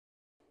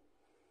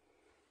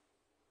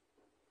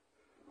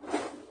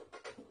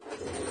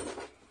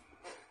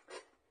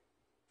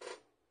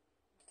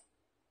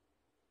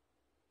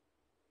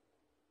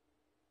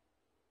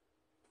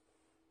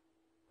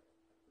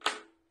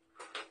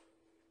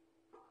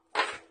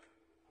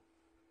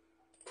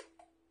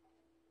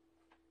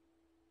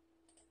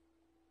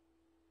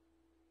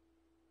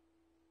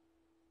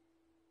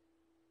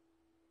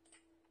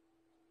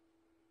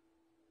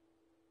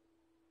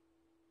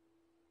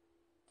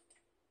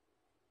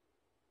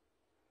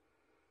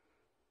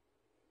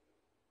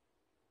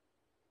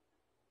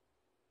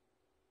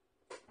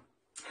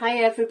Hi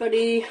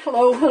everybody,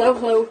 hello, hello,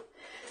 hello.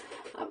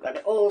 I've got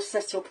it all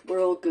set up, we're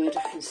all good.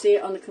 I can see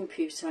it on the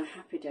computer,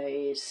 happy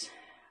days.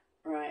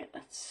 Right,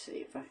 let's see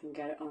if I can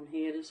get it on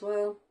here as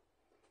well.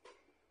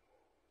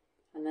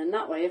 And then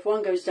that way, if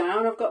one goes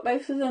down, I've got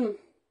both of them.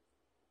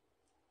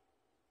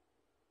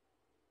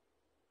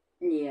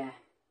 Yeah,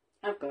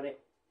 I've got it,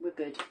 we're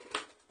good.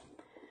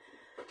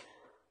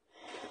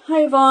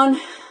 Hi Yvonne,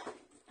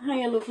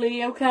 hiya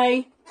lovely,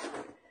 okay?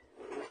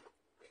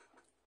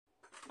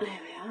 There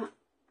we are.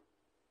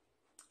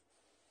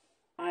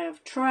 I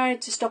have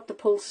tried to stop the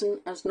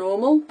pulsing as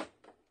normal.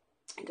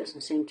 It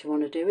doesn't seem to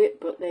want to do it,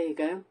 but there you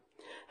go.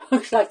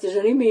 Looks like there's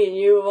only me and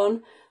you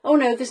on. Oh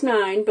no, there's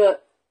 9,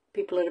 but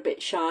people are a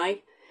bit shy.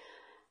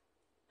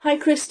 Hi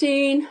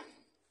Christine.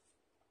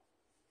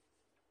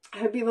 I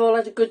hope you've all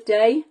had a good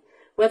day.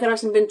 Weather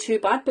hasn't been too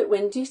bad, but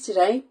windy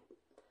today.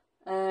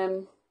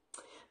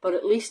 But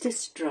at least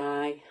it's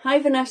dry. Hi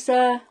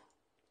Vanessa.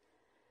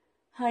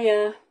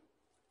 Hiya.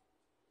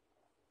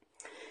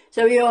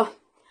 So you're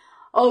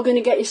all going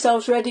to get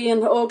yourselves ready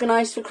and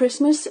organised for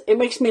Christmas. It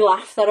makes me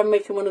laugh that I'm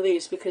making one of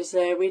these because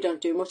we don't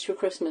do much for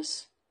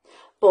Christmas.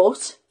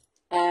 But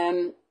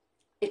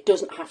it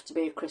doesn't have to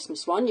be a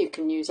Christmas one. You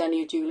can use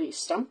any of Julie's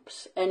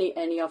stamps,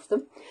 any of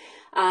them.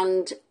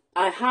 And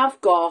I have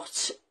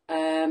got,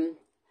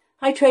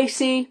 hi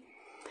Tracy,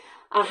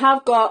 I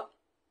have got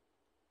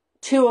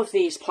 2 of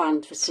these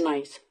planned for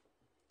tonight.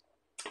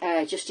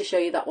 Just to show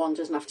you that one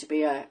doesn't have to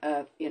be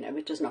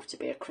it doesn't have to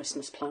be a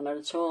Christmas planner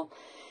at all.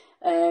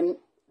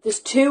 There's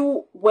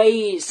 2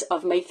 ways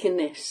of making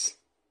this.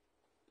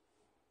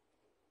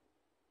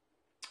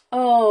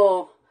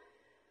 Oh,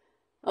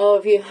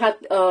 have you had,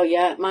 oh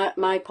yeah,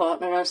 my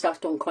partner has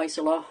that done quite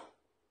a lot.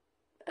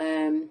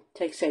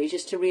 Takes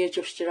ages to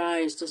readjust your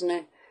eyes, doesn't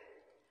it?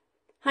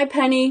 Hi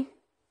Penny.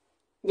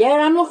 Yeah,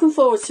 I'm looking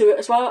forward to it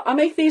as well. I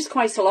make these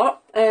quite a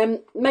lot.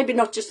 Maybe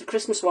not just the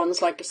Christmas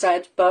ones, like I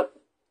said, but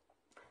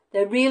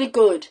they're really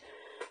good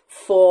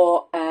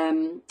for,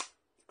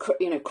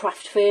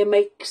 craft fair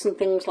makes and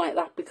things like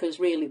that, because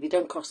really they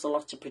don't cost a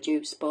lot to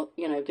produce, but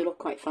they look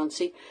quite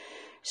fancy.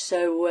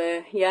 So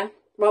yeah,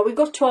 well, we've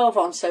got 12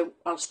 on, so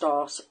I'll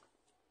start.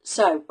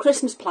 So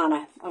Christmas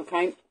planner,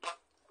 okay,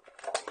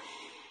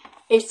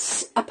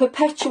 it's a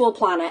perpetual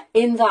planner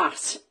in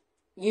that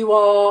you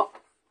are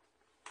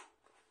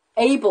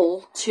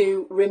able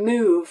to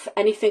remove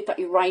anything that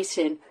you write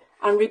in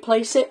and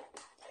replace it.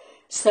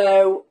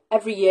 So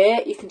every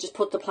year you can just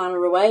put the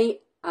planner away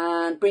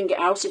and bring it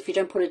out. If you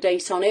don't put a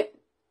date on it,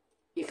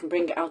 you can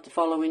bring it out the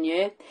following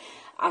year.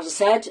 As I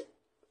said,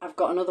 I've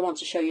got another one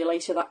to show you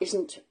later that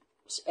isn't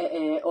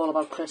all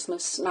about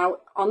Christmas. Now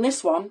on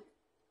this one,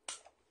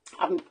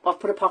 I've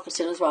put a pocket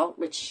in as well,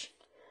 which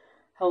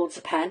holds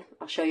a pen.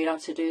 I'll show you how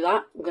to do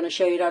that. I'm going to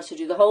show you how to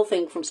do the whole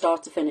thing from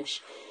start to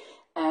finish.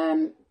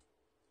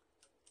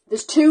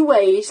 There's 2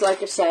 ways,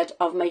 like I said,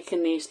 of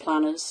making these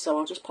planners, so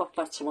I'll just pop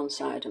that to one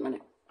side a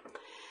minute.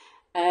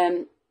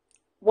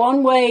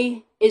 One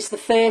way is the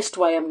first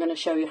way. I'm going to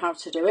show you how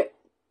to do it.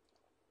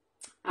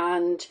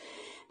 And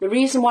the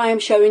reason why I'm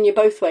showing you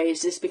both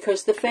ways is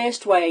because the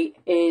first way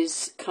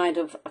is kind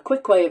of a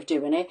quick way of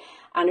doing it,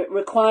 and it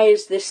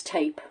requires this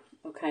tape.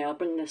 Okay, I'll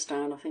bring this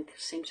down. I think it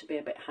seems to be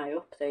a bit high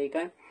up. There you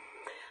go.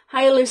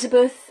 Hi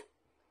Elizabeth.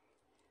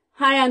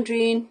 Hi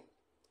Andreen.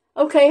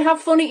 Okay, have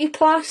fun at your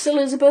class,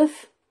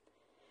 Elizabeth.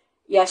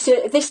 Yes,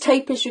 this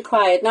tape is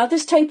required. Now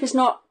this tape is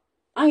not,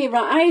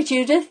 hi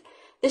Judith,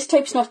 this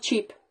tape's not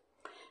cheap.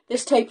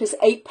 This tape is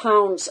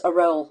 £8 a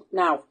roll.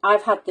 Now,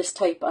 I've had this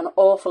tape an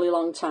awfully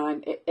long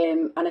time,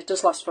 and it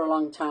does last for a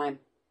long time.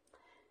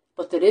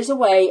 But there is a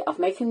way of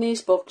making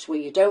these books where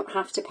you don't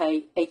have to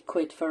pay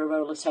 £8 for a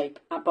roll of tape.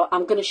 But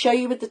I'm going to show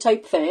you with the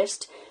tape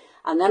first,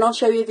 and then I'll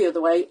show you the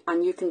other way,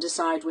 and you can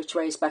decide which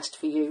way is best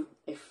for you.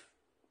 If,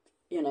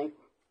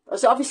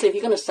 so obviously if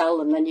you're going to sell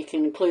them, then you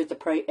can include the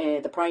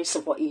price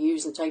of what you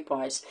use in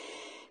tape-wise.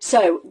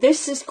 So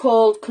this is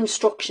called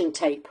construction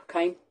tape,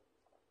 okay?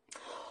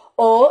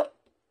 Or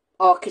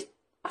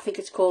I think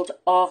it's called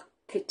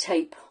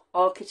Architape,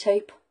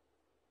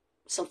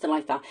 something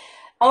like that.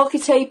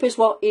 Architape is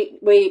where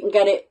you can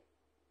get it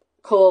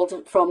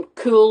called from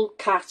Cool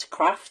Cat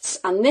Crafts,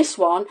 and this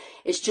one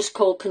is just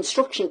called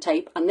construction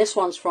tape, and this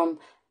one's from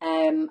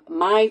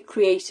My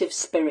Creative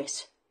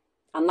Spirit,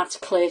 and that's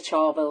Claire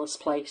Charville's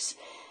place.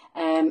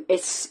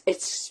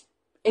 It's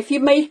if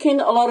you're making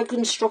a lot of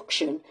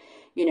construction,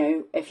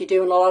 if you're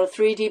doing a lot of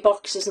 3D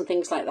boxes and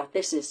things like that,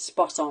 this is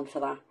spot on for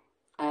that.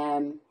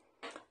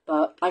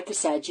 But like I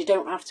said, you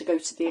don't have to go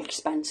to the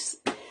expense.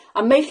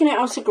 I'm making it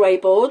out of grey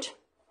board.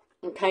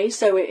 Okay,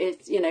 so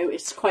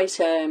it's quite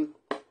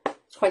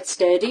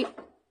sturdy.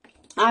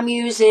 I'm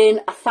using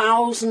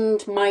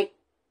 1000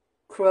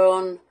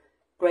 micron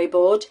grey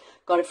board.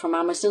 Got it from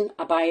Amazon.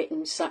 I buy it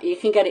you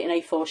can get it in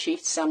A4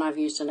 sheets, and I've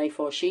used an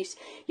A4 sheet.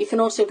 You can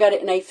also get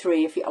it in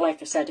A3 if you,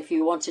 like I said, if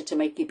you wanted to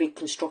make your big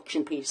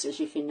construction pieces,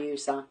 you can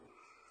use that.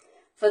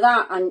 For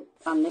that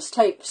and this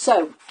tape.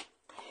 So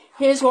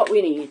here's what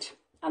we need.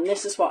 And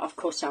this is what I've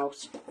cut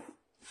out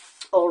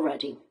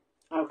already.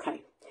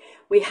 Okay,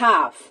 we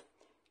have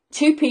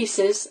two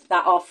pieces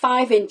that are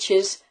 5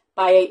 inches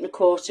by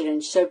 8¼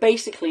 inch. So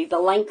basically the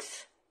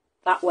length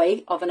that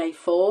way of an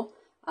A4,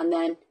 and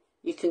then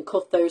you can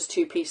cut those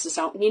two pieces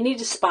out. And you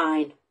need a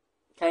spine,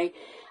 okay?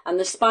 And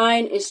the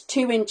spine is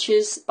 2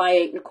 inches by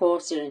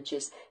 8¼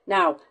 inches.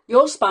 Now,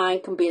 your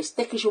spine can be as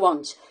thick as you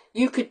want.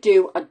 You could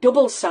do a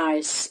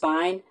double-sized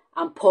spine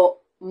and put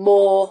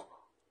more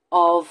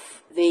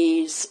of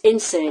these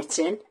inserts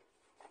in,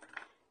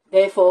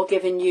 therefore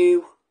giving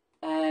you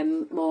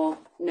more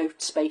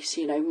note space,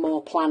 you know,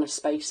 more planner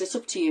space. It's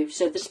up to you.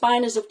 So the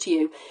spine is up to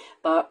you,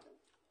 but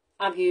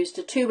I've used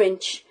a 2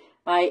 inch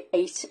by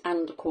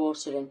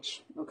 8¼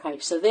 inch. Okay,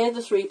 so they're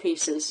the 3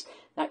 pieces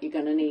that you're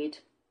going to need.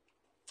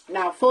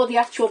 Now for the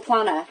actual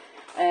planner,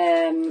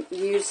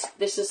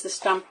 this is the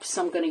stamps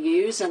I'm going to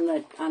use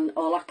and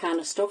all that kind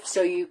of stuff,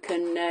 so you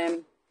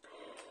can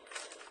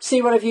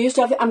see what I've used.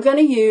 I'm going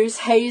to use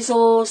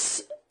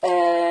Hazel's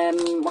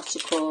what's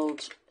it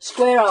called,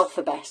 square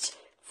alphabet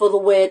for the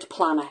word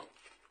planner.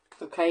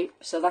 Okay,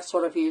 so that's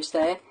what I've used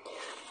there.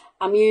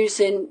 I'm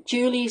using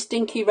Julie's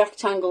Dinky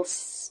Rectangle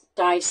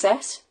die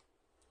set,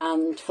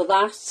 and for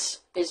that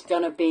is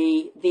going to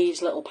be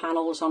these little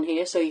panels on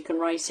here, so you can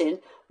write in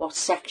what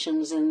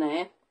sections in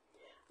there,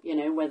 you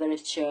know, whether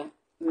it's your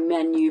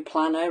menu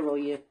planner or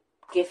your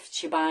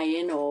gifts you're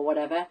buying or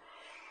whatever.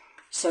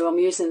 So I'm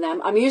using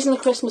them. I'm using the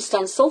Christmas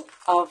stencil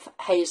of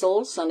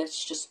Hazel's, and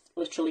it's just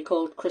literally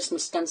called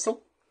Christmas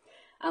stencil,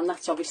 and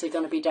that's obviously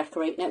going to be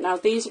decorating it. Now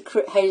these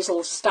are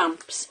Hazel's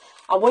stamps.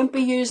 I won't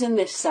be using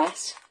this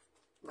set,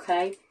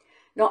 okay,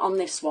 not on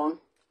this one,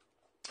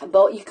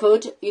 but you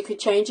could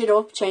change it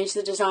up, change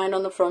the design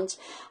on the front.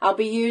 I'll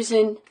be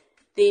using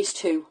these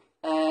two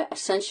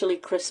essentially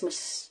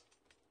Christmas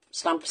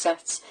stamp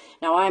sets.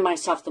 Now I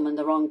might have them in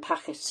the wrong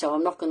packet, so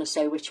I'm not going to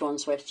say which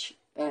one's which.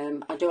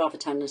 I do have a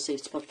tendency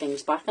to put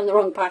things back in the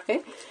wrong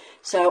packet,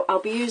 so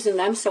I'll be using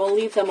them. So I'll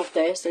leave them up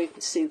there so you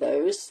can see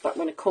those, but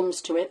when it comes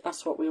to it,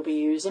 that's what we'll be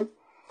using.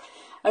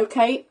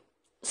 Okay,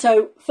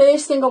 so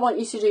first thing I want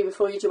you to do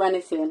before you do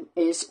anything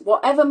is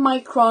whatever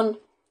micron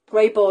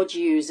grey board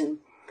you're using,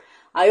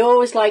 I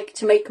always like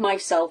to make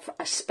myself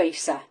a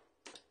spacer,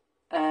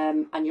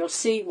 and you'll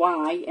see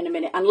why in a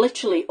minute. And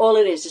literally all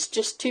it is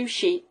just two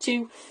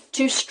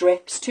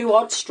strips, two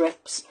odd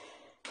strips,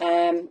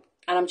 and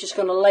I'm just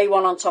going to lay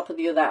one on top of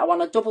the other. I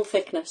want a double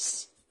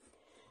thickness,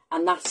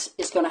 and that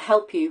is going to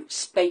help you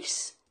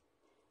space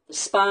the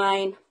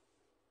spine,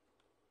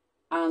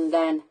 and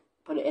then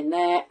put it in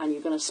there, and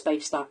you're going to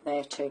space that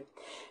there too.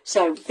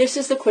 So this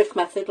is the quick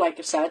method, like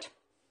I said,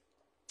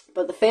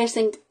 but the first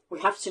thing we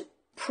have to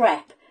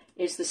prep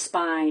is the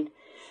spine.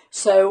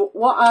 So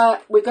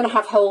we're going to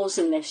have holes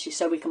in this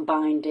so we can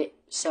bind it.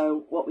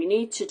 So what we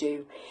need to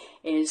do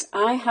is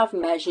I have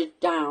measured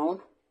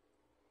down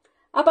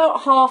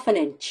about 1/2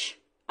 inch,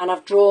 and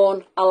I've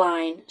drawn a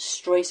line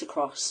straight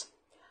across,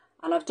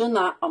 and I've done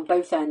that on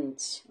both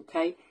ends.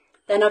 Okay,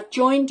 then I've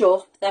joined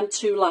up them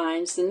 2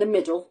 lines in the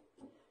middle.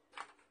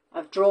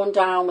 I've drawn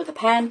down with a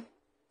pen,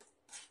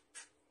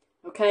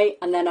 okay,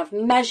 and then I've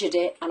measured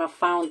it and I've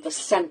found the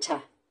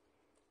centre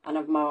and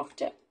I've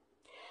marked it.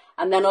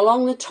 And then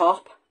along the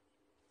top,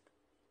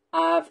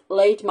 I've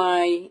laid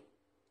my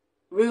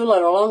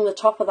ruler along the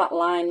top of that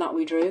line that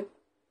we drew,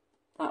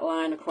 that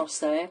line across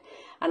there,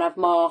 and I've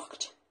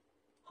marked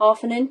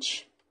 1/2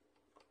 inch,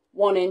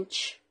 1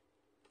 inch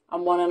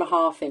and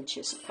 1½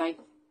 inches, okay?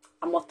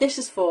 And what this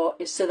is for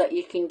is so that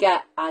you can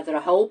get either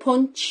a hole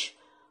punch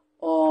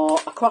or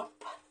a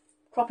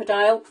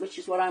crocodile, which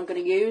is what I'm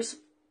going to use,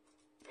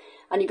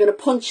 and you're going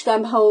to punch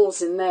them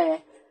holes in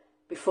there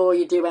before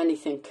you do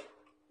anything,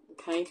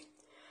 okay?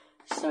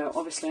 So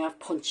obviously I've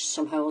punched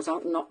some holes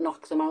out and not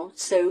knocked them out.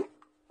 So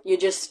you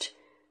just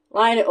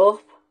line it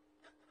up.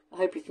 I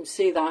hope you can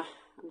see that.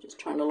 I'm just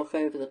trying to look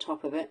over the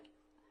top of it.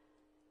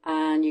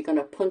 And you're going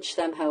to punch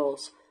them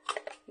holes.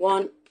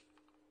 One.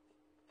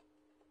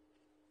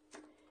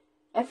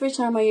 Every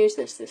time I use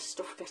this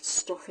stuff gets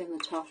stuck in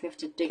the top. You have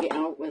to dig it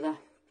out with a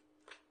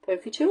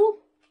pokey tool.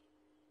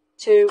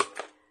 2,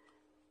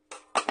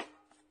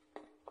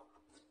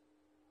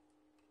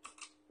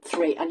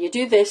 3. And you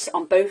do this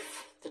on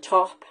both the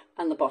top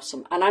and the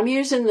bottom. And I'm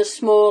using the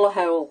smaller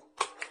hole.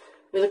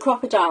 With a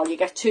crocodile you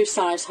get 2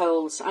 size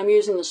holes. I'm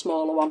using the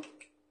smaller one.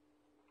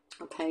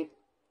 Okay.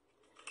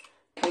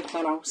 Poke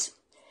that out.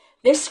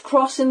 This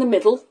cross in the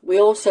middle, we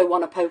also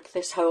want to poke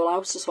this hole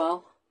out as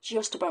well.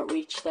 Just about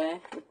reach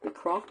there with the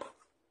crop.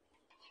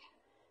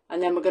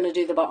 And then we're going to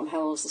do the bottom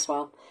holes as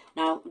well.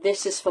 Now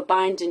this is for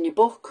binding your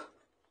book,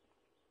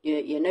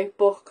 your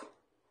notebook.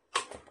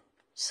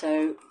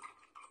 So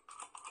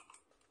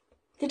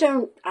they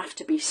don't have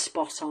to be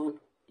spot on.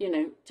 You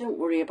know, don't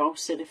worry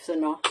about it if they're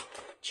not.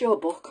 It's your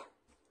book.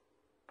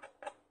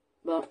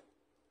 But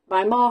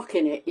by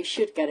marking it, you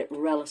should get it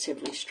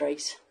relatively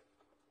straight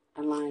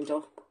and lined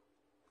up.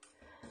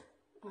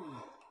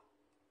 Oh,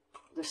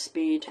 the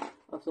speed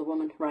of the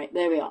woman. Right,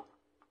 there we are.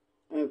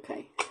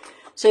 Okay,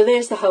 so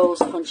there's the holes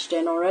punched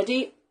in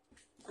already.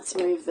 Let's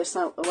move this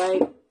out the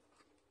way.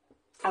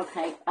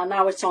 Okay, and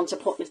now it's on to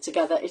putting it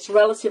together. It's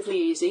relatively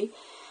easy.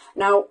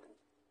 Now,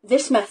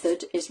 this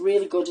method is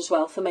really good as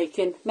well for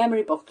making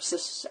memory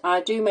books. I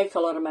do make a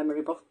lot of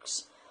memory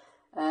books,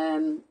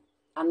 and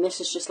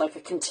this is just like a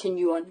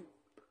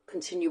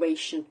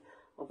continuation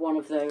of one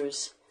of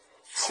those.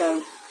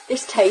 So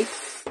this tape,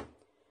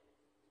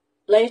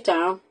 lay it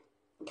down,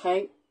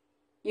 okay.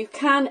 You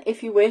can,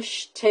 if you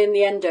wish, turn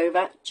the end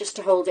over just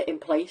to hold it in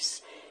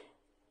place,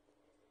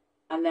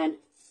 and then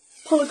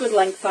pull a good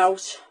length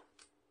out.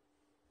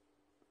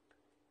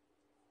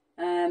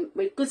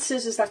 With good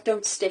scissors that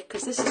don't stick,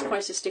 because this is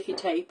quite a sticky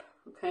tape,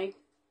 okay.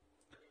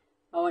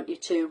 I want you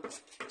to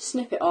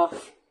snip it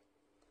off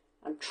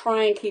and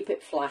try and keep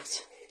it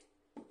flat,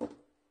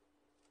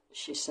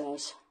 she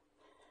says.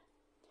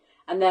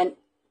 And then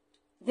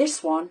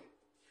this one,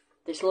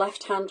 this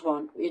left hand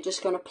one, you're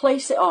just going to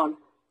place it on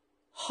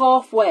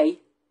halfway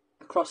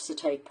across the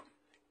tape,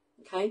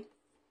 okay.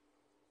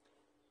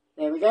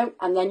 There we go.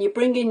 And then you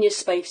bring in your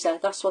spacer.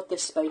 That's what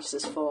this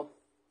spacer's for.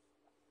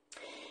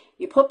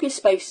 You put your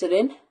spacer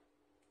in,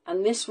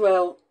 and this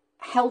will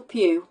help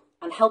you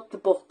and help the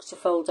book to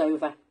fold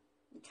over,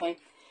 okay.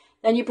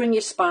 Then you bring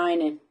your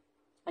spine in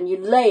and you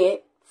lay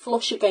it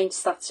flush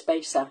against that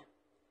spacer.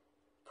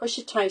 Push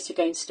it tight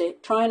against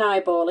it. Try and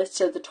eyeball it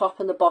so the top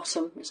and the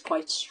bottom is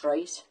quite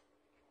straight.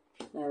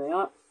 There we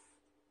are.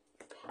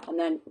 And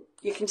then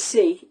you can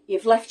see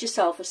you've left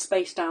yourself a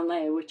space down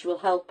there which will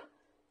help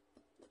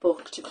the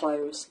book to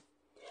close.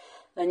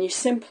 Then you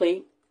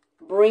simply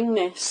bring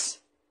this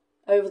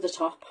over the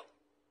top.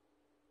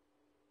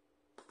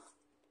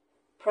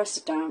 Press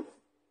it down.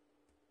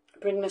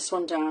 Bring this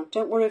one down.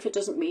 Don't worry if it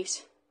doesn't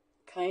meet,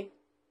 okay?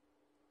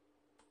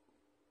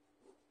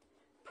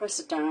 Press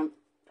it down,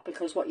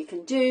 because what you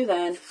can do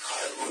then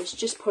is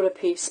just put a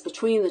piece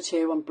between the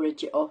two and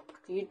bridge it up.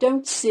 You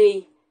don't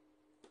see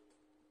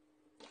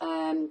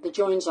the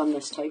joins on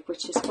this tape,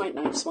 which is quite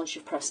nice once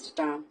you've pressed it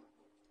down.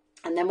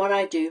 And then what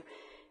I do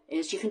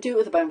is, you can do it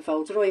with a bone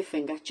folder or your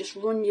finger. Just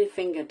run your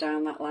finger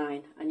down that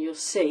line and you'll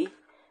see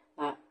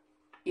that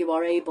you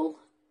are able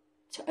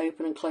to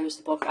open and close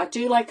the book. I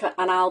do like an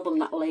album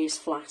that lays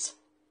flat,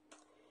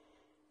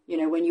 you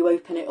know, when you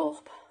open it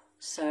up.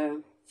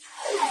 So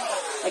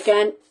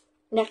again,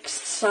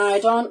 next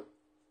side on,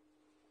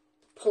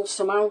 pull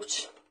some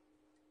out.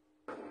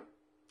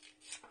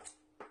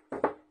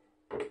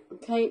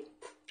 Okay,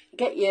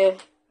 get your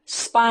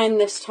spine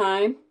this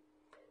time,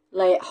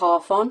 lay it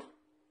half on.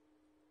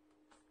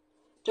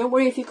 Don't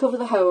worry if you cover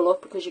the hole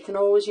up, because you can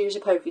always use a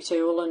pokey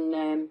tool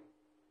and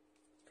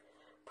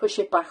push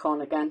it back on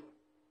again.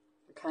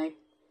 Okay,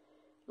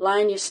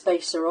 line your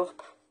spacer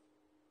up,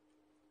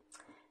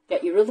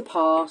 get your other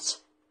part,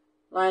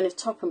 line it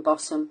top and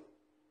bottom,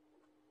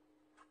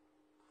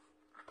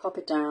 pop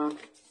it down,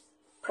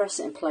 press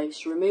it in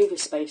place, remove your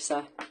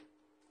spacer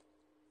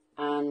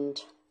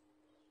and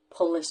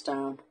pull this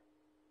down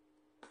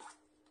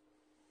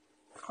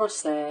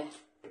across there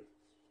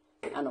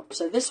and up.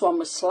 So this one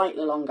was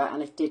slightly longer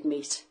and it did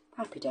meet.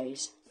 Happy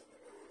days.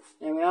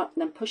 There we are.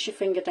 And then push your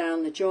finger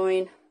down the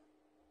join.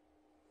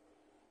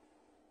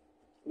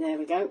 There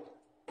we go.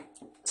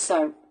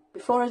 So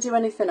before I do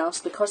anything else,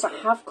 because I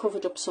have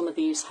covered up some of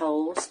these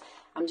holes,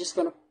 I'm just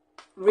going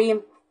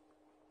to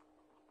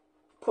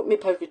put my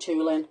poker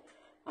tool in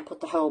and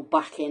put the hole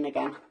back in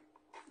again.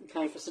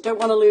 Okay, because I don't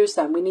want to lose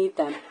them. We need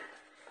them.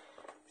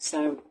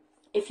 So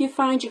if you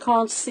find you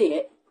can't see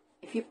it,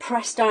 if you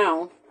press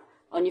down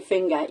on your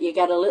finger, you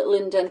get a little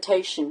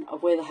indentation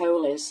of where the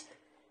hole is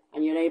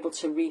and you're able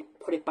to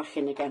put it back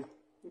in again.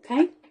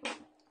 Okay,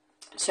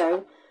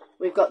 so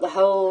we've got the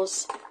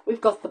holes,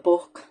 we've got the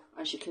book,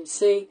 as you can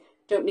see.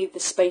 Don't need the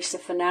spacer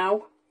for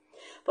now.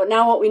 But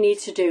now what we need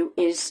to do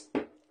is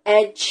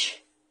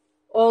edge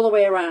all the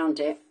way around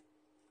it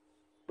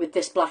with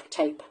this black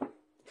tape.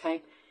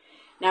 Okay,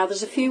 now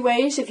there's a few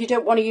ways. If you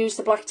don't want to use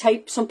the black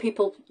tape, some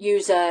people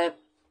use a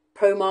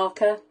pro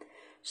marker,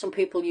 some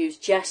people use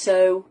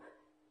gesso,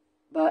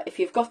 but if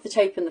you've got the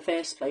tape in the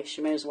first place,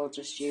 you may as well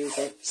just use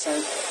it.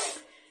 So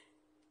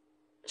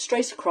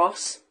straight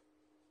across.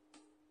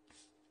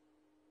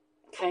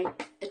 Okay,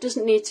 it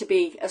doesn't need to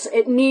be,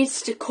 it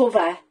needs to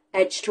cover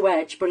edge to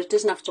edge, but it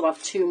doesn't have to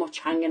have too much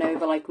hanging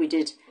over like we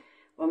did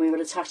when we were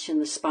attaching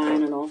the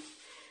spine and all.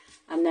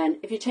 And then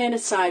if you turn it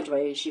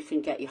sideways, you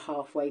can get your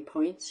halfway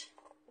point.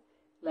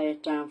 Lay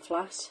it down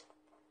flat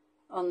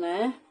on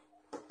there.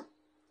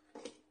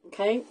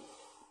 Okay.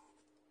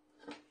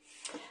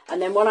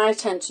 And then what I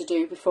tend to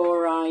do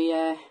before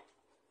I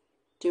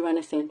do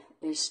anything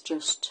is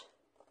just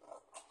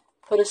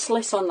put a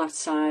slit on that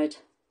side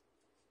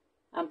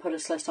and put a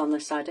slit on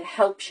this side. It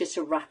helps you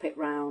to wrap it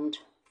round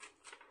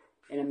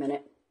in a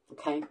minute.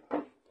 Okay,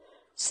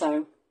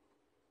 so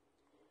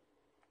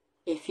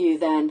if you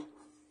then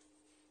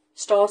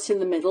start in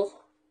the middle,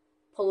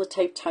 pull the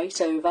tape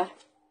tight over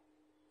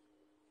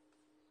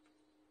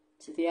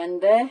to the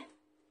end there,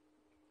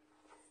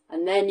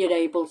 and then you're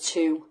able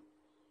to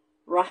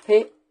wrap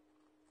it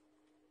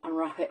and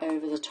wrap it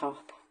over the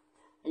top,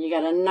 and you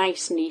get a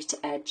nice neat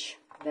edge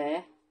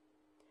there.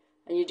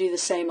 And you do the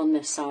same on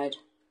this side.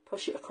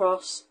 Push it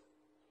across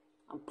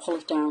and pull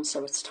it down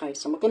so it's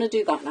tight. And we're going to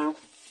do that now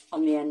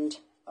on the end.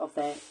 of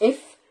there.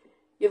 If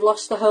you've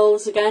lost the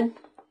holes again,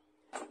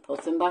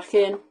 put them back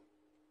in.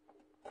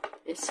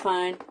 It's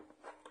fine.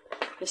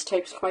 This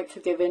tape's quite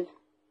forgiving.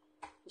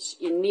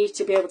 You need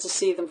to be able to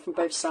see them from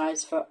both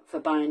sides for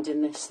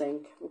binding this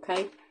thing,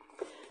 okay?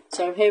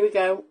 So here we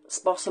go, it's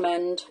bottom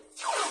end.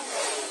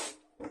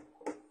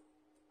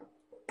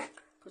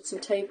 Put some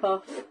tape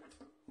off.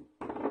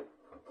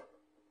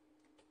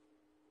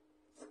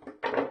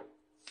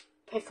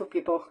 Pick up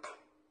your book.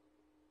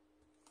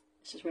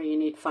 This is where you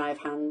need 5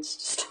 hands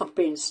to stop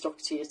being stuck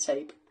to your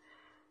tape.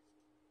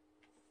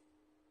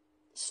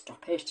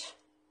 Stop it.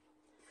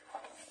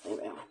 There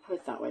we are. Put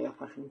it that way up.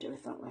 I can do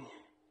it that way.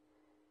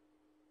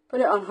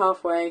 Put it on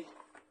halfway.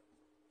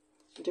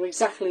 Do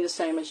exactly the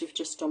same as you've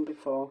just done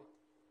before.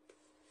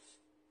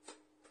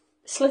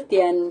 Slit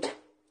the end.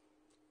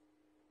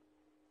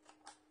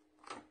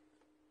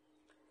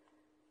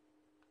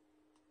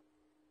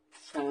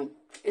 So,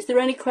 is there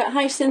any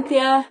hi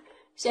Cynthia?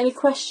 Is there any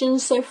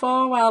questions so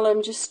far while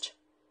I'm just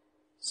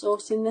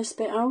sorting this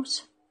bit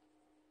out?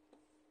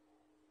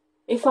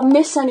 If I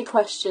miss any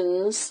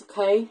questions,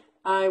 okay,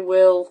 I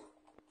will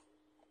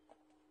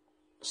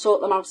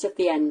sort them out at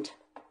the end.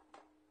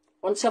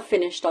 Once I've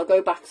finished, I'll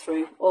go back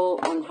through all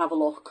and have a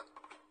look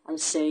and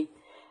see.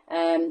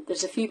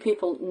 There's a few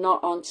people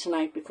not on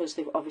tonight because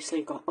they've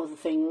obviously got other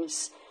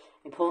things,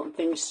 important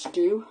things to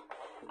do,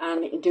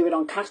 and they can do it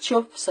on catch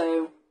up.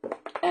 So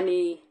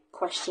any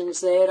questions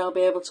there I'll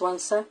be able to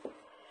answer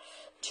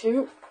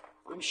too.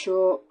 I'm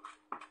sure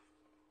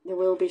there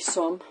will be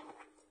some.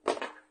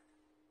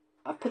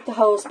 I've put the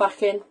holes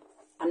back in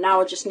and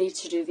now I just need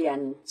to do the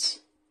ends.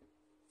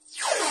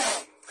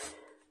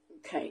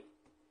 Okay.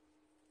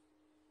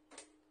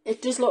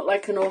 It does look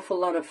like an awful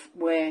lot of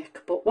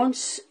work, but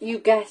once you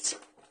get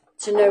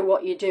to know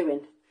what you're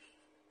doing,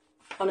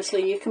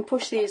 honestly, you can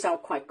push these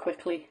out quite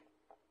quickly.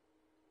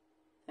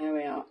 There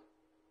we are.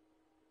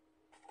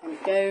 And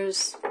it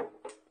goes.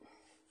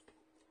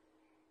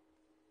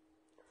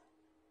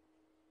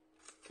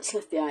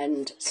 Slit the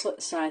end, slit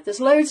the side. There's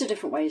loads of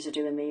different ways of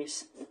doing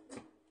these.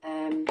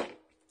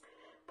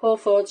 Paul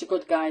Ford's a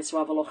good guide to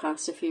have a look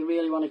at if you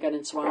really want to get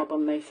into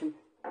album making.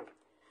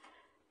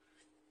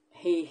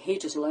 He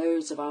does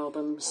loads of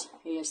albums.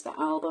 He is the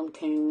album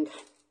king.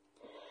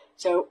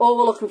 So all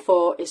we're looking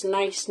for is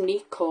nice,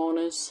 neat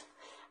corners.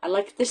 And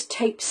like this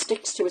tape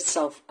sticks to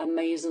itself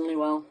amazingly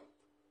well.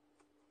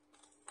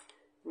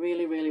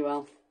 Really, really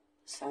well.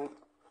 So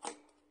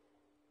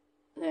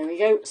there we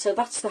go. So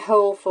that's the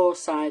whole 4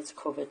 sides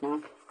covered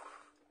now.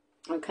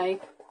 Okay.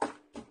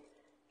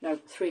 No,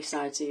 3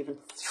 sides even.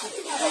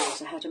 I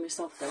was ahead of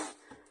myself there.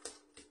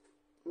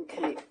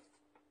 Okay.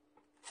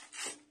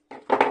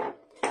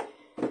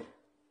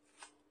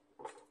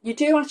 You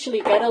do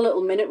actually get a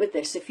little minute with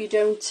this. If you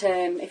don't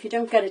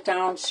get it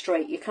down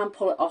straight, you can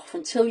pull it off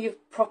until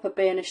you've proper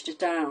burnished it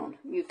down.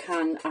 You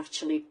can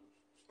actually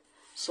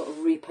sort of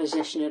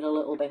reposition it a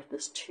little bit.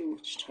 There's too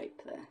much tape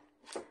there.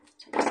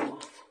 Take some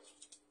off.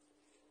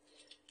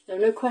 So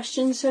no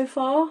questions so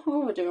far.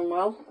 Oh, we're doing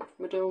well.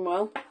 We're doing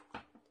well.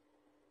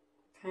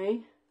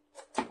 Okay.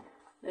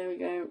 There we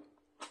go.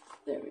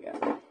 There we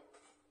go.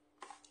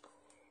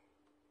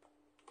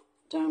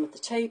 Down with the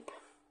tape.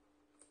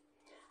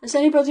 Has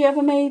anybody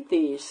ever made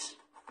these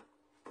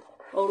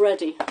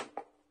already?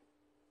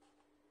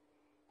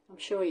 I'm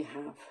sure you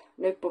have.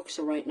 Notebooks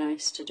are right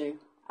nice to do.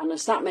 And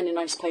there's that many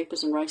nice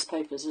papers and rice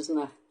papers, isn't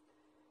there?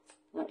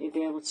 That you'll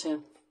be able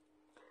to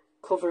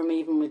cover them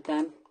even with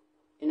them,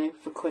 you know,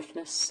 for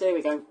quickness. There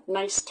we go.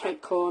 Nice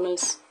tight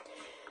corners.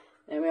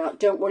 There we are.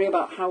 Don't worry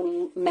about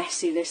how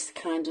messy this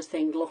kind of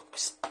thing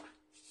looks,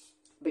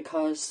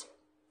 because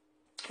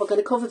we're going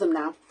to cover them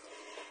now.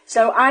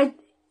 So I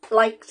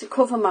like to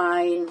cover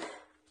mine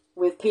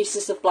with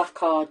pieces of black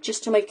card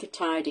just to make it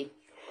tidy.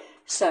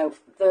 So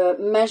the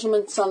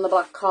measurements on the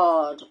black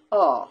card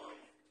are,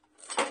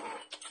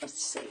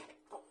 let's see,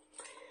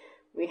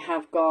 we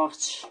have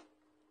got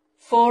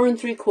 4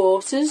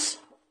 3/4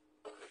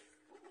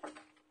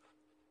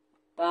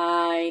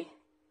 by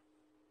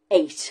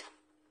 8.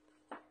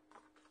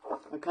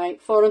 Okay,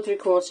 4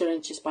 3/4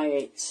 inches by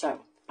 8.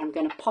 So I'm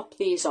going to pop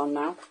these on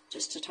now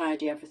just to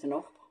tidy everything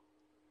up.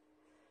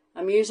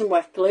 I'm using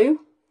wet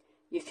glue.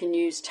 You can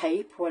use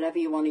tape, whatever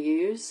you want to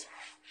use.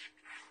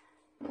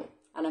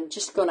 And I'm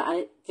just going to,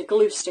 and the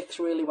glue sticks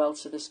really well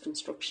to this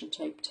construction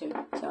tape too.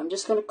 So I'm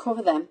just going to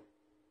cover them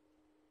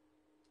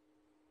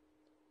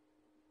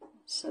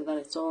so that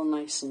it's all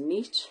nice and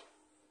neat.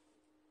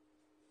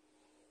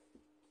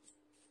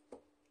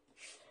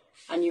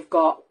 And you've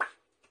got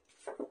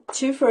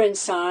 2 for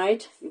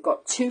inside, you've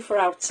got 2 for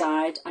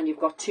outside, and you've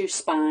got 2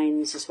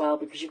 spines as well,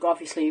 because you've got,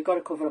 obviously you've got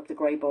to cover up the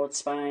grey board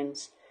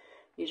spines.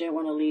 You don't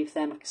want to leave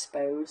them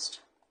exposed.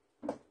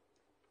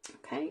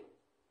 Okay,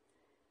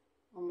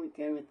 on we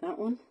go with that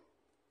one.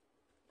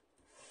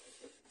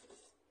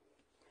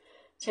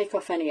 Take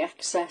off any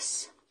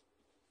excess.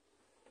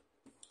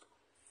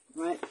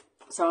 Right,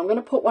 so I'm going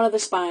to put one of the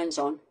spines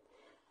on,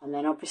 and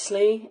then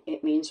obviously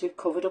it means we've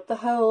covered up the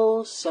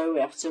holes, so we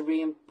have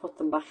to put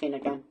them back in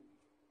again.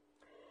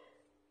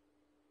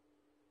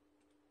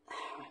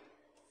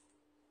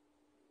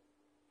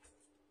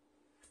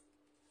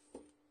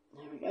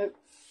 we go.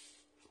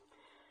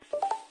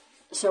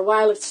 So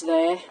while it's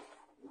there,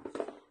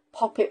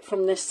 pop it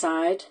from this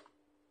side.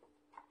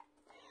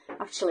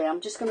 Actually,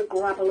 I'm just going to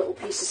grab a little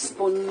piece of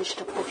sponge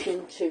to push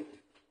into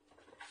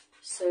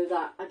so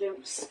that I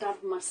don't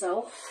stab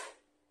myself.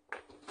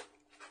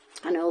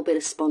 And a little bit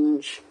of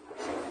sponge.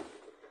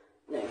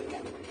 There we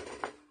go.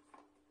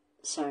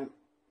 So,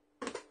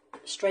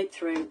 straight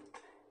through.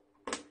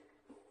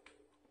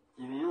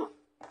 There we are.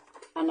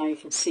 And now you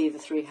can see the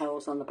 3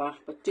 holes on the back,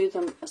 but do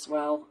them as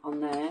well on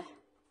there.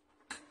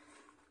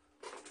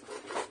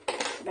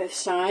 Both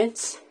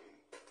sides.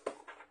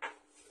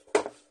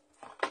 There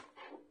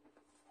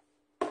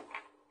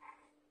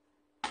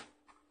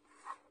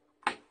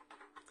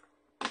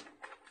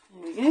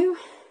we go.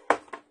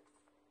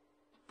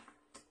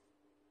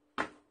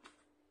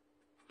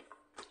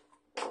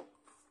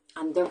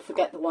 And don't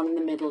forget the one in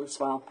the middle as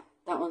well.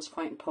 That one's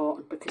quite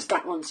important because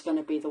that one's going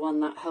to be the one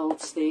that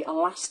holds the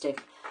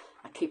elastic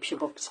that keeps your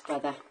book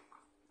together,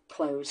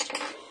 closed.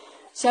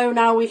 So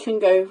now we can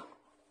go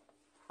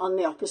on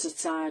the opposite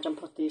side and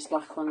put these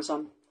black ones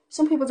on.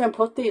 Some people don't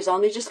put these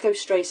on, they just go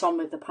straight on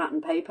with the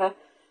pattern paper.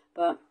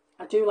 But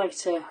I do like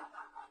to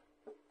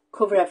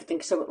cover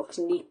everything so it looks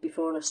neat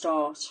before I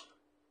start.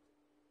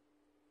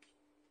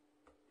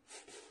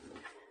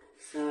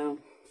 So,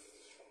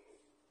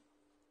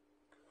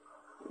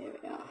 here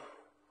we are.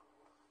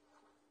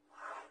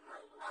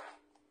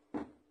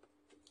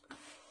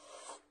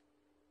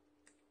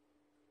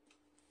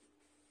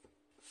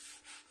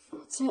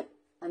 That's it.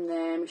 And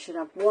then we should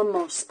have one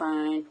more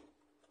spine.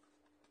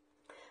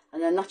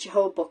 And then that's your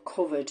whole book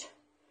covered,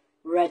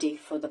 ready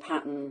for the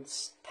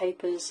patterns,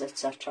 papers,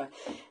 etc.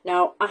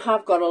 Now, I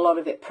have got a lot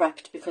of it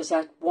prepped because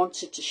I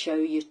wanted to show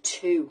you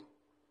 2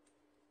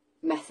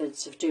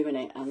 methods of doing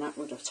it, and that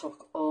would have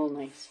took all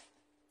night.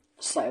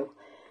 So,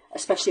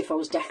 especially if I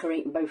was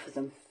decorating both of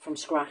them from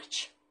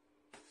scratch.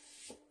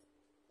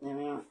 There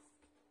we are.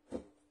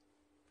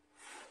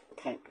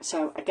 Okay,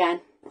 so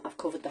again, I've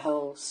covered the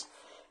holes.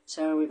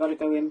 So we've got to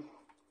go in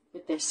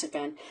with this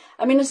again.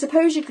 I mean, I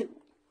suppose you could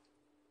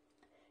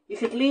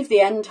leave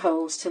the end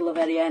holes till the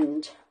very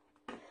end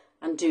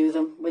and do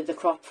them with the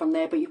crop from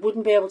there, but you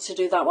wouldn't be able to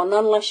do that one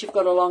unless you've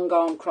got a long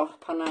arm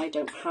crop, and I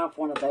don't have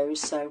one of those,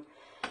 so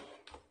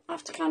I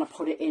have to kind of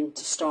put it in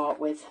to start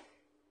with.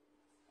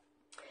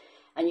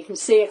 And you can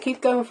see I keep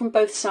going from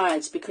both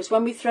sides because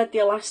when we thread the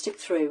elastic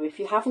through, if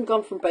you haven't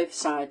gone from both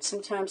sides,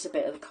 sometimes a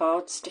bit of the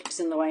card sticks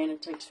in the way and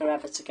it takes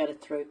forever to get it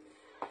through.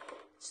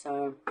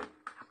 So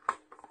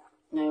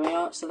there we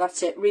are. So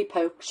that's it,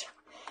 repoked.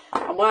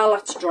 And while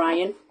that's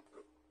drying,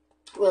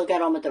 we'll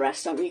get on with the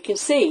rest. And you can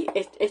see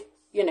it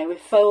you know, it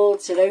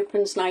folds, it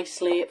opens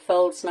nicely, it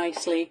folds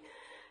nicely.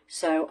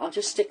 So I'll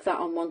just stick that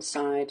on one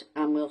side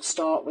and we'll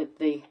start with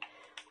the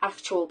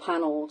actual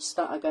panels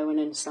that are going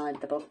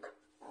inside the book.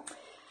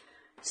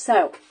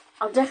 So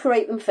I'll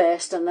decorate them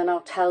first and then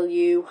I'll tell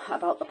you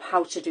about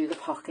how to do the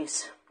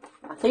pockets.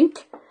 I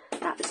think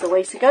that is the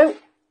way to go.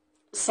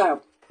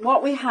 So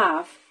what we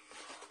have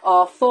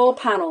are 4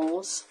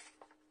 panels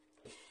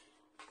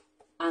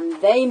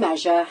and they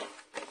measure,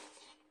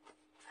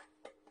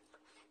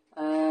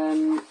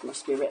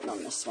 must be written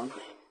on this one,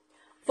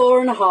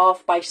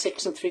 4.5 by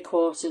 6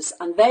 3/4,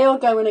 and they are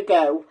going to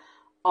go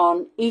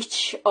on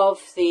each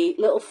of the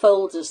little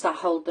folders that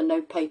hold the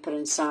note paper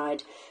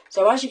inside.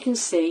 So as you can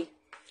see,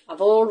 I've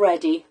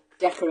already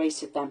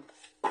decorated them,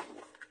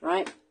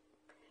 right?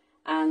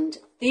 And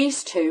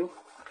these 3,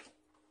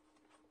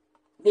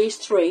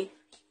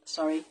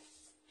 sorry,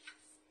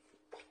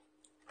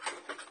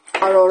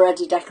 are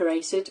already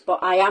decorated,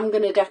 but I am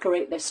going to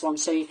decorate this one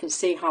so you can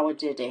see how I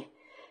did it.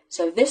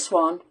 So this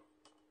one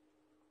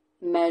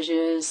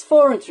measures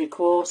 4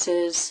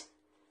 3/4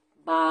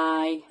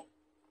 by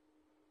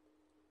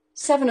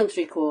 7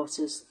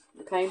 3/4,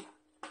 okay?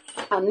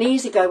 And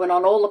these are going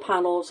on all the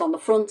panels on the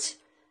front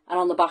and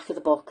on the back of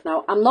the book.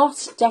 Now, I'm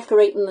not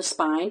decorating the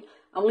spine.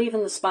 I'm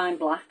leaving the spine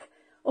black.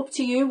 Up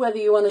to you whether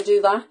you want to do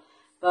that,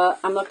 but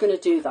I'm not going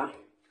to do that.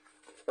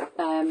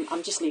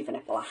 I'm just leaving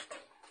it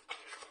black.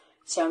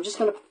 So I'm just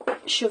going to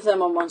shove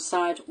them on one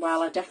side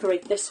while I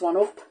decorate this one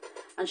up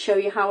and show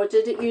you how I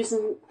did it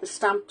using the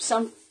stamps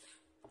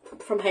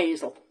from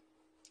Hazel.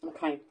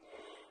 Okay,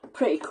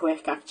 pretty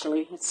quick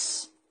actually.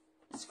 It's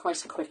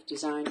quite a quick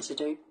design to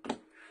do.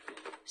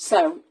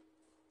 So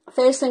the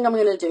first thing I'm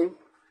going to do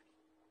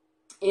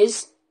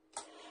is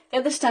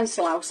get the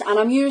stencil out, and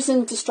I'm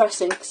using distress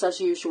inks as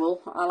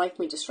usual. I like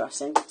my distress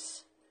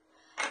inks,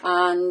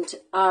 and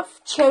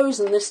I've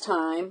chosen this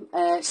time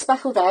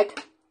Speckled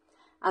Egg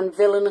and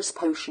Villainous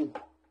Potion.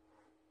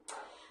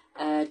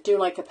 Do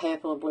like a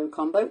purple and blue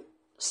combo.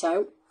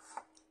 So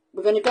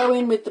we're going to go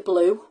in with the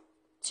blue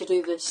to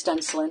do the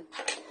stenciling,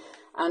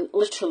 and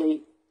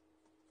literally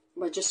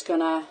we're just going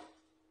to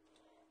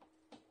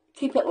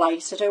keep it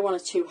light. I don't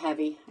want it too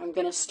heavy. I'm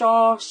going to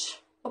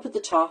start up at the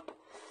top.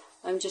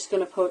 I'm just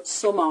going to put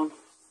some on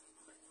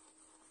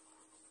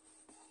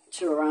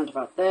to around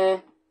about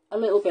there, a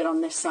little bit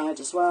on this side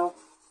as well,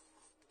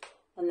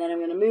 and then I'm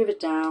going to move it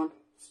down.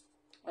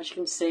 As you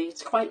can see,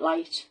 it's quite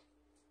light.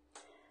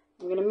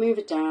 I'm going to move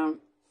it down,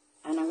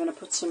 and I'm going to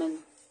put some in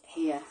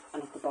here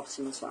and at the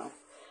bottom as well.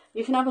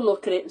 You can have a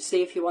look at it and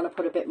see if you want to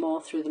put a bit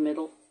more through the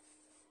middle.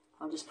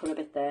 I'll just put a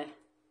bit there.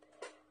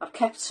 I've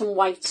kept some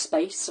white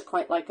space. I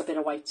quite like a bit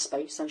of white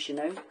space, as you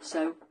know.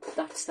 So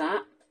that's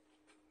that.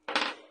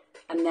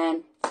 And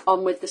then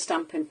on with the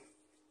stamping.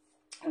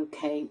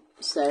 Okay,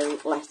 so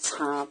let's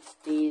have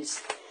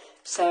these.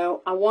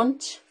 So I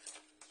want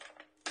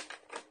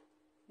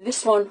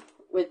this one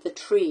with the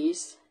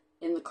trees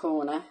in the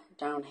corner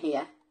down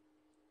here.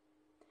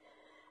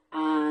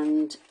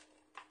 And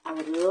I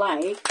would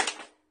like,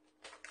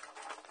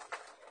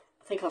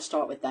 I think I'll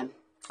start with them.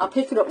 I'll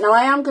pick it up. Now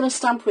I am going to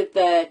stamp with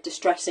the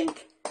Distress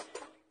ink,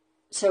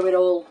 so it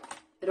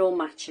all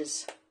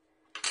matches.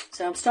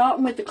 So I'm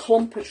starting with the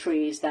clump of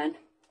trees then.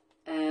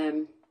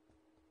 Lift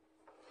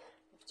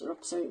it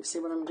up so you can see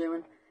what I'm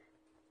doing.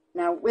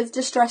 Now with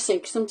Distress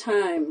ink,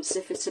 sometimes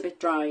if it's a bit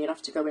dry, you'd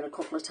have to go in a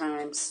couple of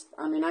times.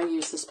 I mean, I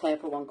use this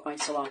purple one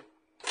quite a lot.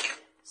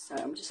 So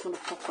I'm just going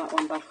to pop that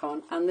one back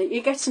on. And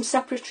you get some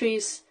separate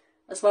trees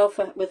as well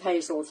with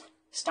hazel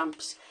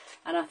stamps.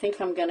 And I think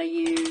I'm going to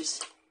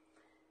use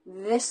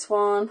this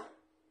one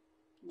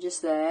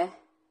just there.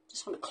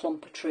 Just want a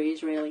clump of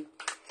trees really.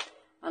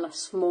 And a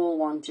small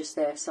one just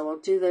there. So I'll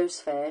do those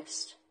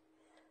first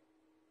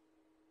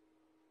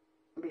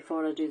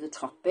before I do the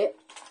top bit.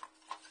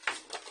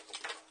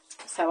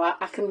 So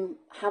I can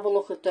have a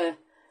look at the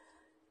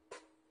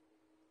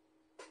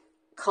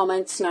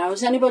comments now.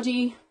 Has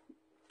anybody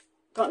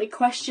got any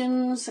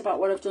questions about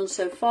what I've done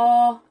so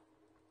far?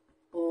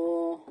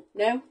 Or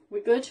no?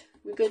 We're good?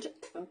 We're good?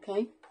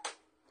 Okay.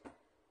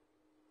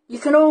 You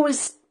can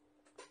always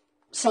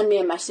send me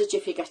a message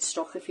if you get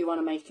stuck, if you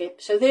want to make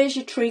it. So there's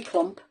your tree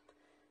clump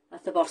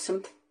at the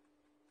bottom.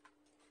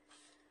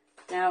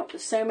 Now,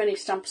 there's so many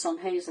stamps on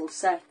Hazel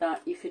set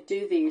that you could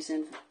do these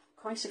in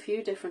quite a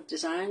few different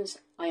designs,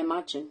 I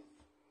imagine.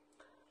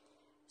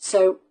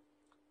 So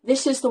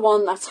this is the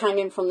one that's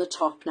hanging from the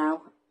top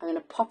now. I'm going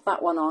to pop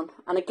that one on.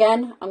 And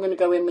again, I'm going to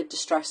go in with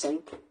Distress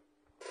ink.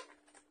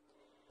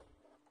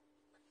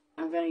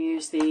 I'm going to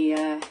use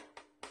the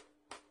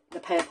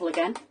purple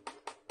again.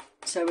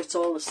 So it's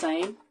all the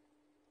same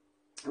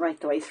right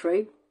the way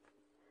through.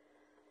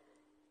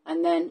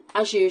 And then,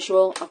 as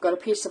usual, I've got a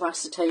piece of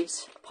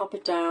acetate. Pop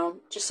it down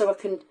just so I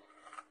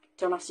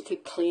don't have to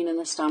keep cleaning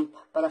the stamp,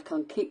 but I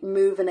can keep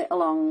moving it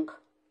along.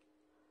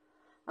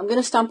 I'm going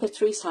to stamp it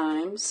 3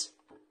 times.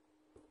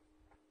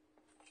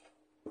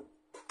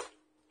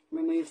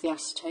 Remove the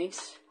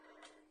acetate.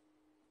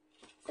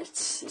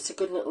 It's a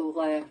good little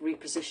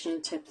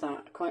repositioning tip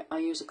that I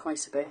use it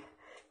quite a bit.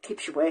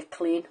 Keeps your work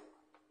clean.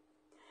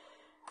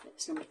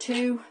 It's number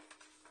 2.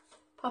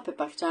 Pop it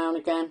back down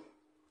again.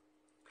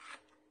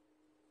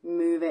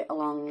 Move it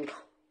along.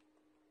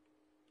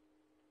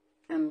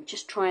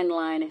 Just try and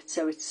line it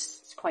so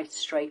it's quite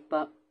straight,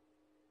 but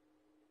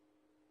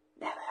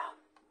there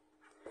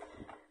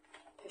we are.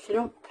 Pick it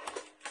up,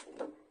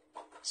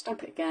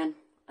 stamp it again,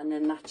 and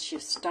then that's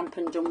your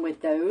stamping done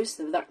with those,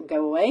 so that can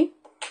go away.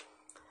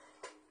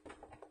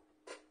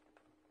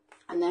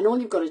 And then all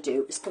you've got to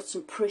do is put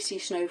some pretty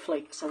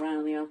snowflakes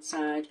around the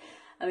outside.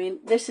 I mean,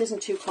 this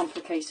isn't too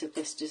complicated,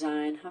 this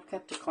design. I've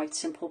kept it quite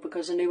simple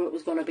because I knew it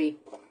was going to be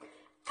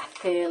a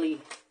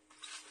fairly,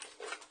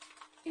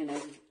 you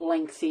know,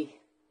 lengthy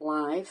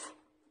live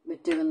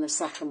with doing the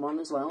second one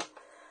as well.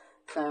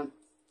 So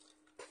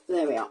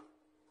there we are.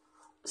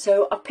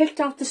 So I've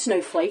picked out the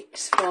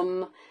snowflakes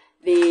from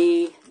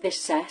this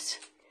set.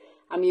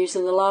 I'm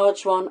using the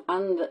large one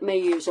and may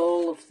use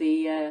all of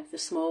the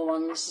small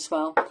ones as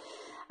well.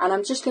 And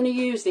I'm just going to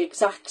use the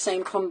exact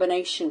same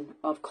combination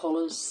of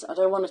colours. I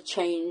don't want to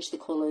change the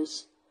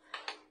colours.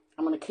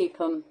 I'm going to keep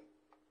them.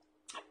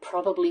 I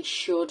probably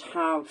should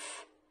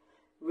have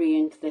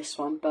re-inked this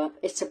one, but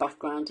it's a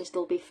background.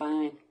 It'll be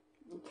fine.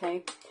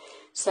 Okay.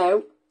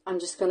 So I'm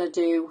just going to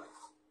do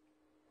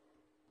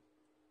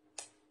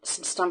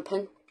some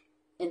stamping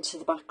into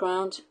the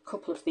background. A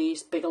couple of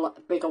these bigger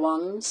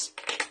ones.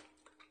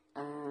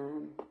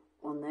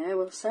 One there,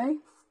 we'll say.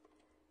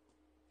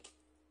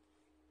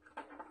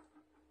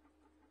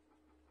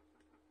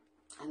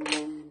 And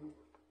then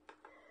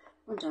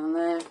one down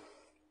there.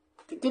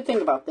 The good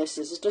thing about this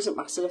is it doesn't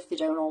matter if they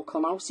don't all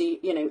come out,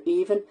 you know,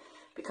 even,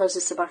 because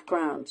it's a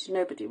background.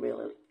 Nobody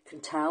really can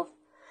tell.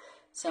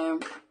 So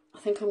I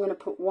think I'm going to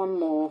put one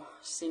more,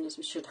 seeing as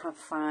we should have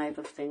 5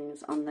 of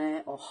things on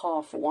there, or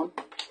half of one.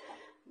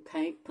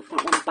 Okay, put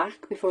that one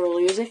back before I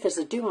lose it, because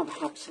I do have a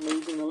habit of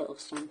losing the little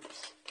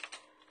stamps.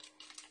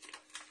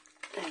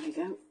 There we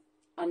go.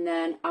 And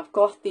then I've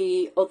got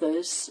the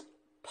others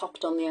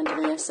popped on the end of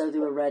there so they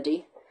were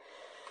ready.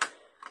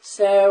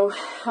 So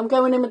I'm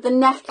going in with the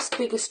next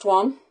biggest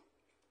one,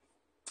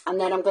 and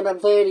then I'm going to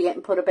vary it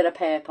and put a bit of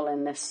purple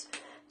in this.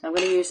 So I'm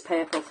going to use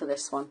purple for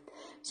this one.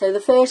 So the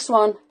first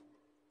one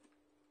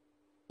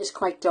is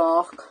quite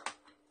dark.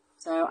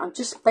 So I'm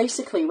just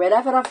basically,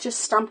 wherever I've just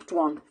stamped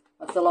one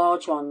of the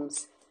large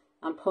ones,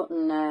 I'm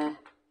putting a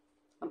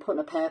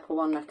purple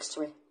one next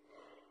to it.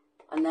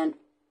 And then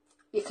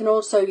you can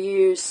also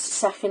use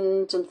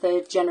 2nd and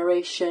 3rd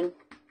generation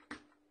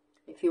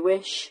if you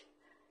wish,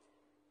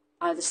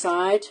 either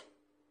side.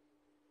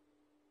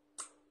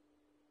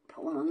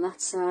 Put one on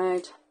that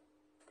side,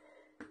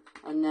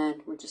 and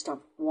then we'll just have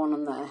one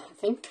on there, I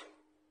think.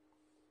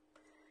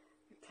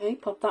 Okay,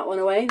 pop that one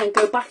away, then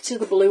go back to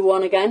the blue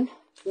one again,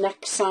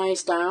 next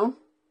size down,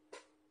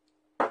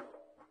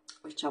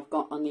 which I've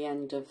got on the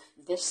end of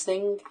this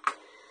thing.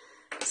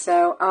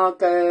 So I'll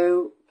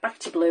go back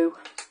to blue,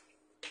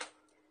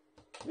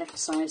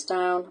 next size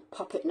down,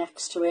 pop it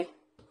next to it.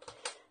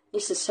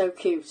 This is so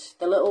cute.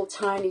 The little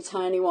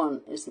tiny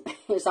one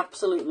is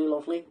absolutely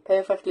lovely,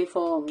 perfectly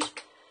formed.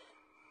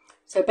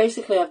 So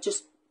basically I've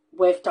just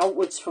worked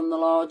outwards from the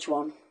large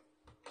one.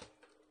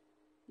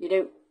 You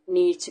don't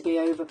need to be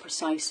over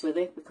precise with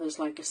it because,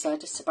 like I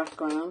said, it's a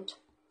background.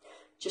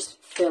 Just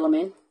fill them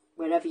in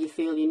wherever you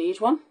feel you need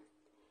one.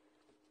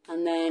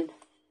 And then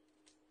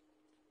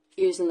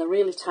using the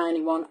really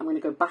tiny one, I'm going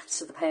to go back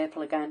to the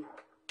purple again.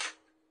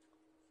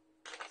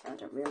 So I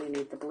don't really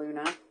need the blue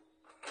now.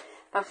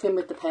 Back in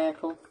with the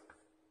purple. And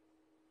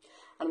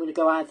I'm going to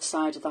go either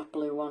side of that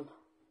blue one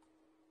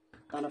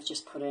that I've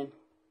just put in.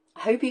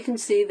 I hope you can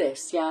see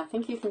this. Yeah, I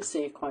think you can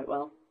see it quite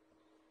well.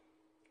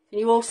 Can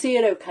you all see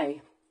it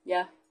okay?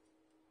 Yeah?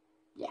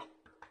 Yeah.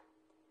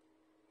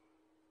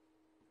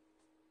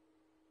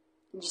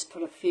 And just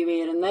put a few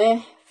here and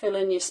there. Fill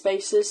in your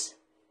spaces.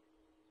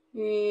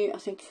 I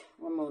think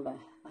one more there.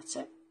 That's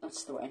it.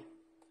 That's the way.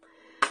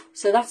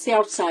 So that's the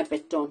outside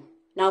bit done.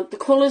 Now the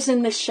colours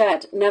in this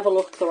shed never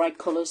look the right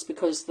colours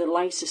because the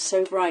light is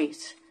so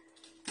bright.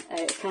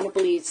 It kind of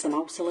bleeds them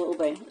out a little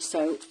bit.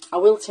 So I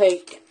will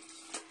take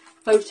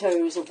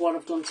photos of what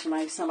I've done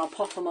tonight and I'll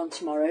pop them on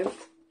tomorrow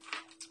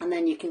and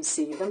then you can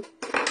see them.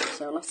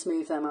 So let's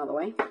move them out of the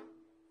way.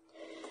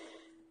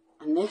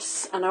 And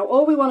this, and now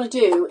all we want to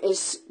do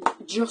is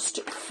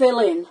just fill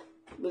in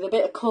with a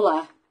bit of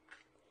colour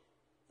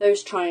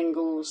those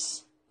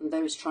triangles and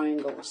those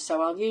triangles.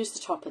 So I'll use the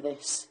top of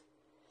this.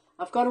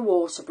 I've got a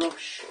water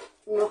brush,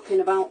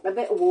 knocking about a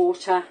bit of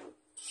water.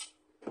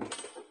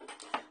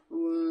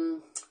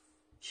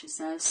 She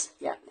says,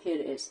 yeah, here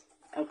it is.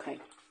 Okay.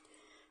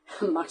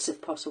 A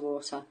massive pot of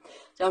water.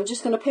 So I'm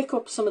just going to pick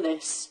up some of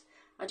this.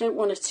 I don't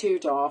want it too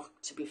dark,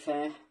 to be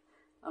fair.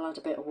 I'll add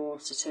a bit of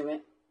water to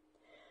it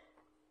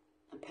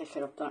and pick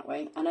it up that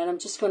way. And then I'm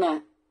just going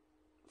to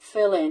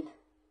fill in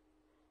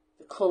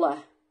the colour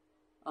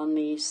on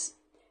these.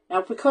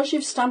 Now, because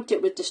you've stamped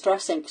it with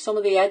Distress ink, some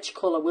of the edge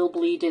colour will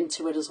bleed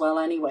into it as well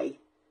anyway.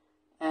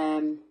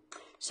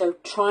 So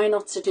try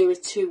not to do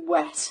it too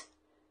wet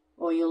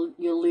or you'll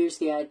lose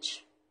the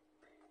edge.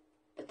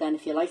 But then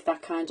if you like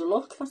that kind of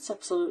look, that's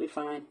absolutely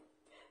fine.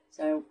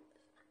 So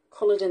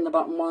coloured in the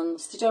bottom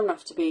ones. They don't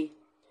have to be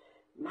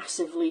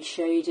massively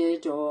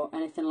shaded or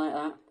anything like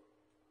that.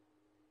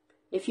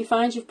 If you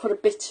find you've put a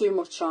bit too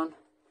much on,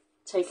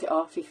 take it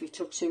off if you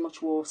took too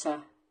much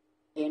water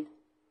in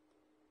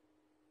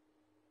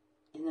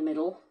the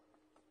middle.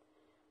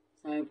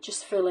 So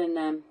just fill in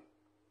them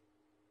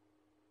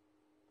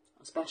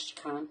as best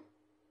you can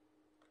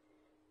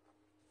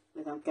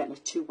without getting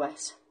it too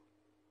wet.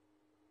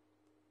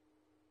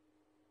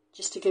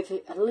 Just to give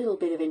it a little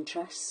bit of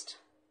interest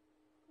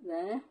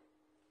there.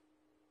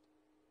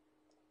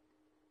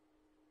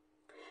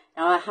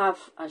 Now I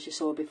have, as you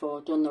saw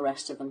before, done the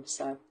rest of them,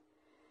 so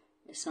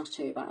it's not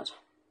too bad.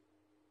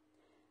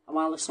 And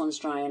while this one's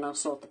drying, I'll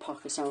sort the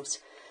pockets out.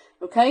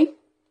 Okay,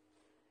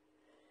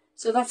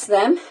 so that's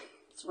them.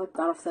 Let's wipe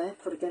that off there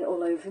before I get it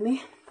all over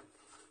me.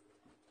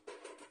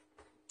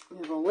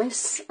 Move all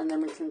this, and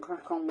then we can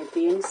crack on with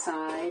the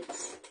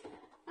insides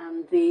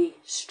and the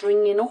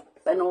stringing up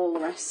and all the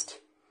rest.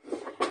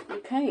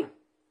 Okay.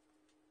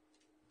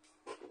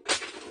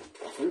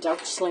 If in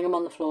doubt, sling them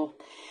on the floor.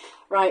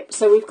 Right,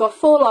 so we've got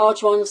 4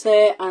 large ones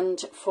there and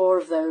 4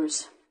 of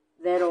those.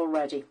 They're all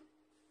ready.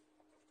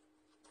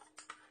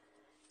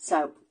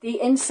 So, the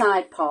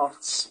inside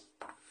parts,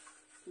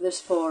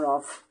 there's 4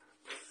 of.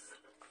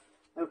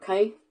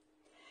 Okay,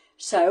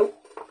 so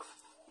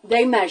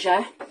they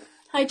measure.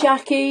 Hi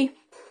Jackie.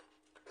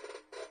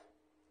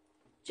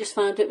 Just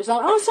found it was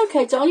on. Oh, it's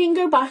okay, doll. You can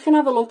go back and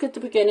have a look at the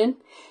beginning.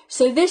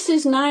 So this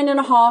is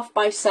 9.5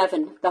 by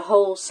 7, the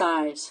whole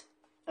size.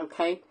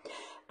 Okay,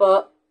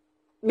 but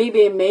me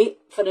being me,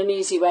 for an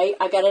easy way,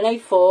 I get an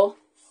A4.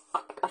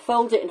 I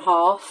fold it in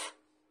half,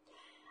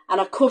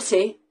 and I cut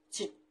it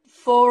to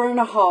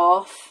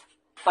 4.5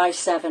 by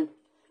 7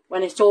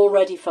 when it's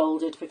already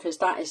folded, because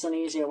that is an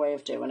easier way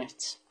of doing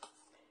it.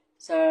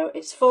 So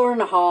it's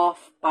 4.5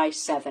 by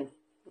 7.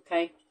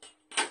 Okay,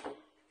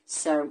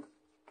 so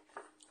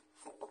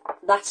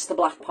that's the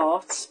black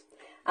part.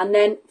 And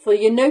then for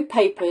your note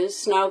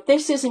papers, now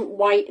this isn't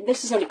white,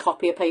 this is only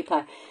copier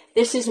paper.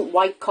 This isn't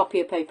white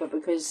copier paper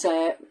because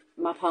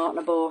my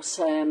partner bought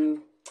the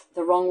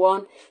wrong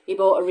one. He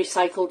bought a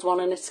recycled one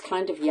and it's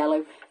kind of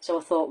yellow. So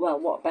I thought, well,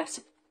 what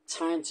better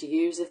time to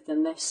use it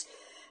than this?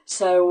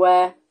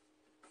 So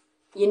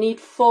you need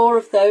 4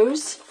 of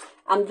those,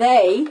 and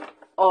they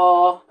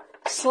are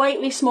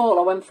slightly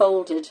smaller when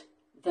folded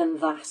than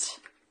that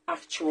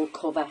actual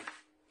cover.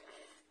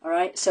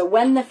 Alright, so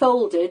when they're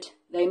folded,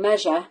 they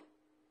measure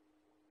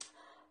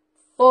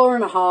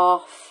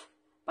 4.5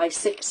 by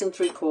 6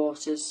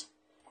 3/4.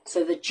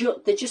 So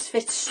they just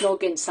fit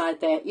snug inside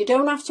there. You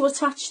don't have to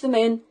attach them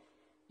in.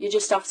 You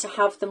just have to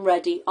have them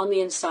ready on the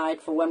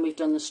inside for when we've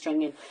done the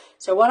stringing.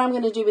 So what I'm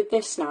going to do with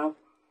this now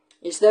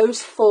is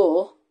those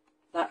 4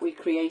 that we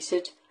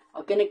created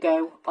are going to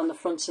go on the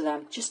front of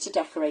them just to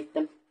decorate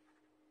them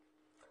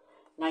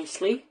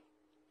nicely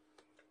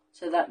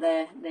so that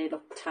they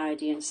look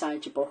tidy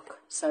inside your book.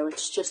 So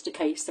it's just a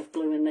case of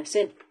gluing this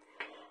in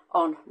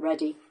on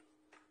ready.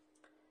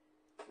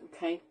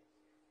 Okay.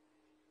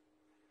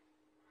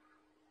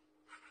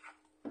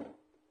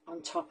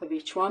 On top of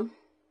each one.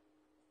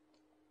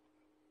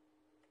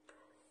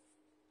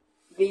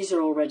 These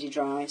are already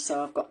dry,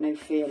 so I've got no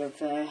fear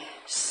of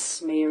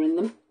smearing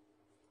them,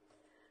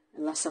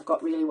 unless I've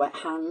got really wet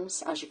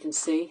hands, as you can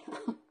see.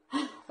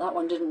 That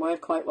one didn't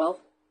work quite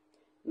well.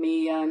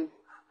 My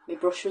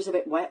brush was a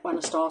bit wet when I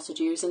started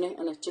using it,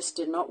 and it just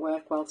did not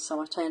work well, so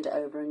I turned it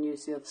over and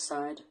used the other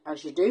side,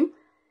 as you do.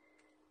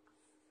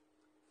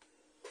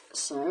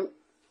 So,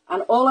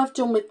 and all I've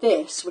done with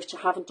this, which I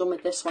haven't done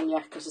with this one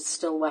yet because it's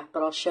still wet,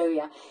 but I'll show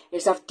you,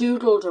 is I've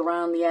doodled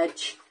around the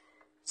edge.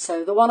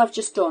 So the one I've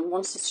just done,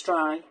 once it's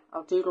dry,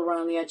 I'll doodle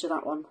around the edge of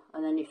that one,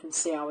 and then you can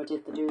see how I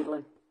did the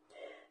doodling.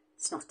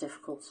 It's not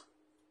difficult.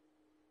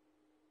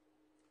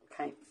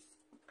 Okay.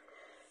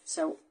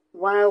 So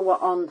while we're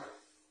on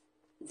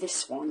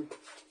this one,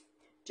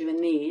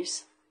 doing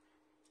these,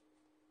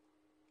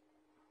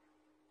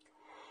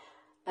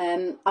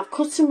 I've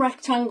cut some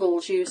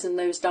rectangles using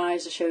those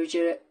dies I showed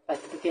you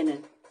at the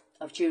beginning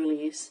of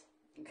Julie's,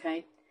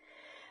 okay,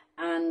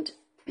 and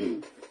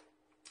you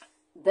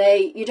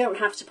don't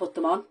have to put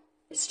them on,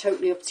 it's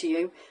totally up to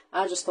you.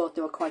 I just thought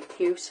they were quite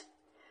cute,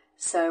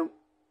 so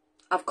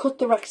I've cut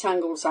the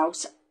rectangles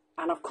out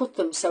and I've cut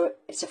them so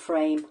it's a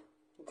frame,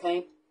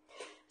 okay.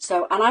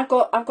 So, and I've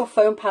got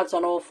foam pads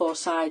on all 4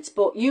 sides,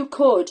 but you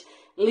could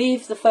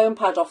leave the foam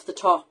pad off the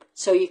top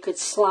so you could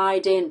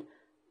slide in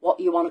what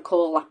you want to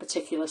call that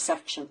particular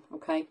section,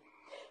 okay.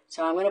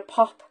 So I'm going to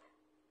pop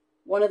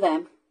one of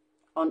them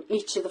on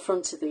each of the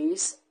fronts of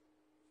these,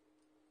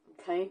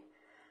 okay.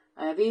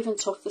 I've even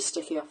took the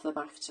sticky off the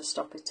back to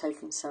stop it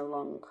taking so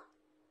long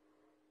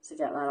to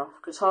get that off,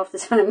 because half the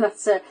time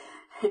that's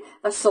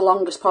the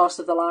longest part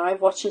of the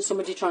live, watching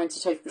somebody trying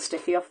to take the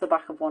sticky off the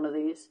back of one of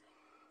these.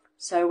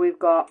 So we've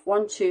got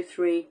 1, 2,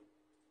 3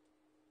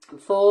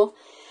 and 4,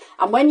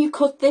 and when you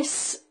cut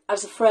this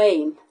as a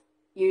frame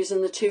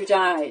using the 2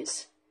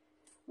 dies,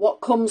 what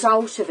comes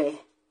out of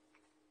it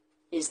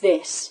is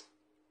this,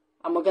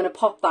 and we're going to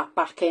pop that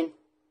back in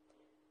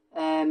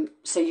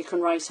so you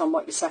can write on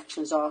what your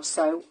sections are.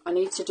 So I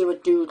need to do a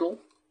doodle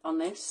on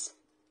this,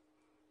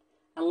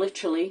 and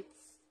literally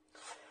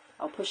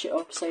I'll push it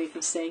up so you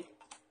can see.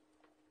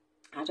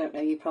 I don't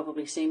know, you've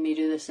probably seen me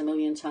do this a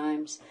million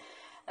times.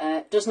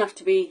 It doesn't have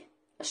to be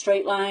a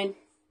straight line,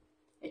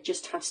 it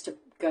just has to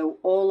go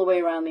all the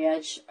way around the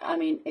edge. I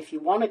mean, if you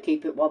want to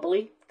keep it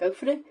wobbly, go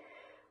for it.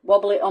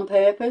 Wobble it on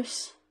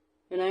purpose,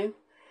 you know.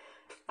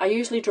 I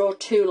usually draw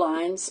 2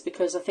 lines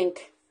because I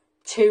think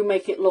 2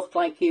 make it look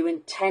like you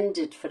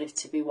intended for it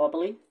to be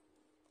wobbly,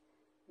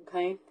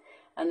 okay.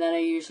 And then I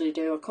usually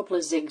do a couple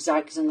of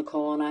zigzags in the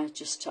corner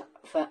just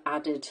for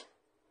added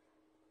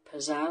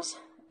pizzazz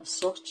as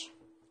such.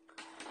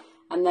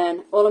 And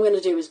then all I'm going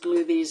to do is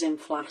glue these in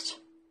flat,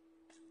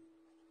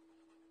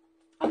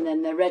 and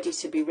then they're ready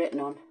to be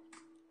written on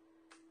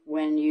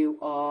when you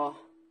are...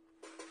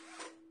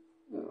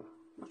 Oh,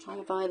 what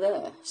have I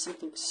there?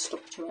 Something's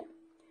stuck to it.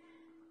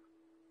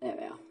 There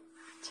we are.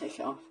 Take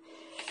it off.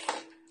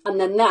 And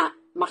then that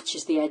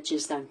matches the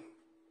edges then,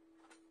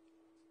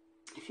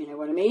 if you know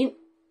what I mean.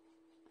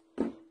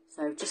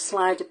 So just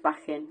slide it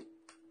back in.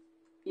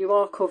 You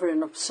are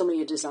covering up some of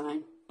your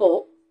design,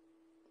 but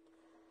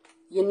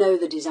you know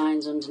the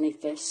design's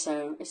underneath this,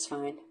 so it's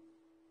fine.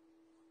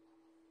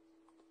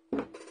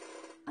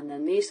 And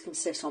then these can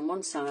sit on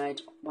one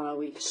side while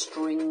we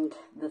string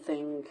the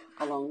thing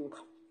along.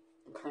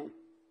 Okay.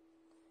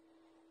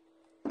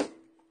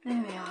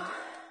 There we are.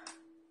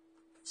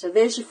 So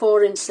there's your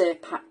 4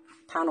 insert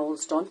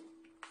panels done.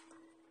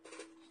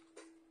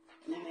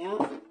 There we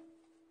are.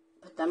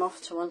 Put them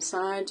off to one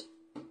side.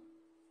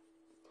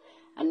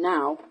 And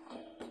now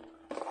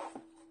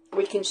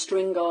we can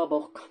string our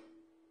book.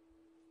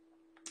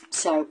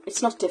 So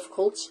it's not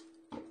difficult.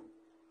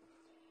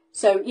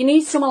 So you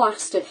need some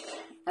elastic.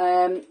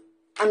 And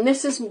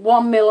this is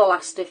 1mm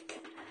elastic.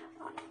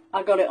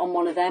 I got it on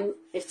one of them.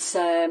 It's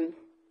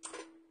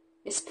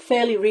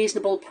fairly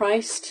reasonable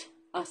priced.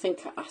 I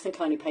think I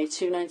only paid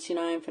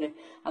 £2.99 for it,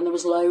 and there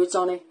was loads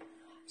on it.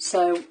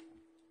 So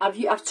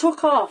I've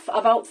took off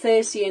about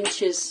 30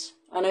 inches.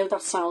 I know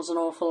that sounds an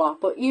awful lot,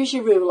 but use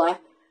your ruler.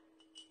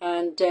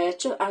 And I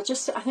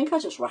think I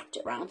just wrapped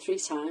it around 3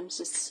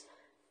 times.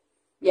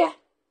 Yeah,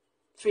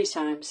 3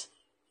 times.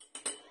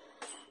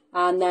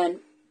 And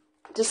then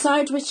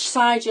decide which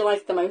side you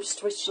like the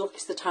most, which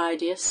looks the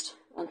tidiest.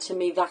 And to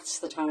me, that's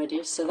the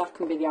tidiest, so that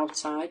can be the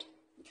outside,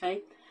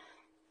 okay?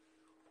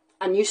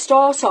 And you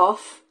start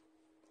off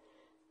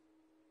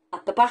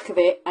at the back of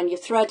it and you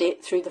thread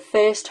it through the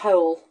first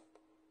hole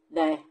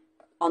there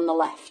on the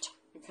left,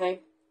 okay?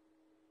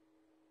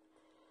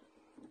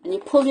 And you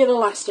pull your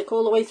elastic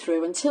all the way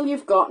through until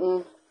you've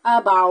gotten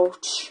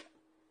about,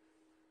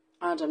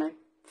 I don't know,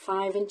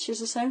 5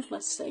 inches or so.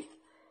 Let's see.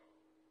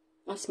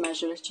 Let's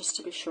measure it just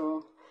to be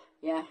sure.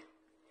 Yeah.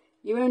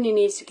 You only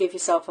need to give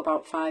yourself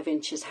about 5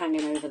 inches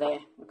hanging over there,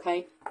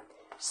 okay?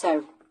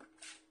 So,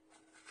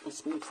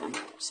 let's move them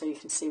so you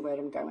can see where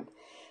I'm going.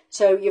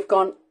 So you've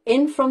gone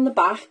in from the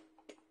back,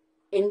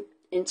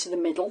 into the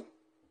middle,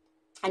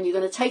 and you're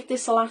going to take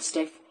this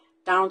elastic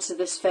down to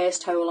this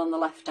first hole on the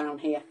left down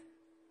here,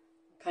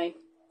 okay?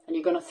 And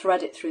you're going to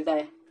thread it through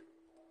there,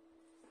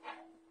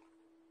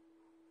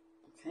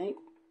 okay?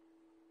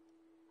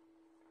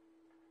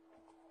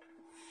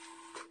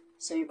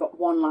 So you've got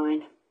one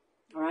line,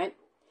 all right?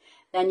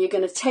 Then you're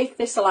going to take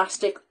this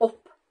elastic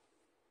up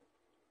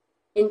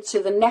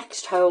into the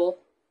next hole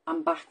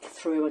and back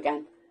through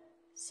again.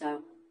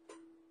 So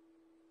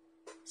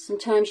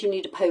sometimes you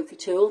need a poker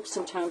tool,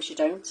 sometimes you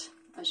don't,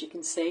 as you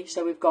can see.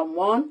 So we've gone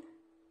 1,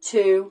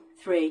 2,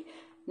 3.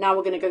 Now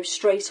we're going to go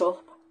straight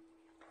up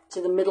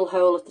to the middle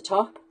hole at the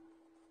top.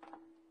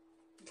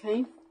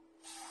 Okay.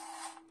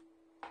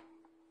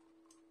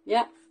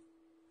 Yeah.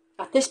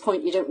 At this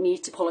point you don't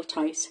need to pull it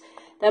tight.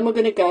 Then we're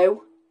going to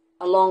go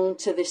along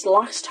to this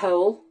last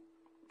hole.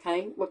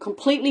 Okay. We're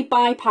completely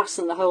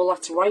bypassing the hole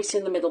that's right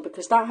in the middle,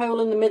 because that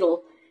hole in the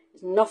middle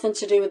is nothing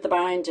to do with the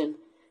binding.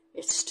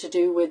 It's to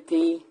do with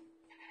the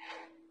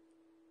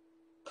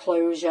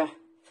closure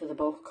for the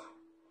book.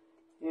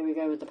 Here we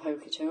go with the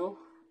poker tool.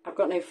 I've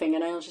got no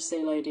fingernails, you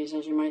see, ladies,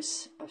 as you might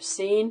have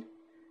seen,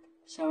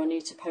 so I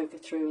need to poke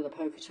it through with a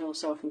poker tool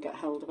so I can get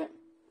hold of it.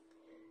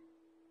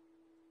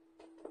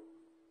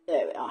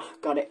 There we are,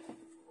 got it.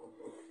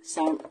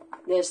 So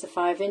there's the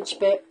 5-inch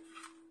bit,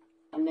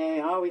 and there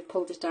you are, we've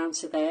pulled it down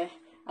to there,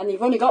 and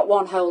you've only got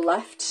one hole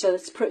left, so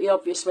it's pretty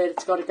obvious where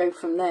it's got to go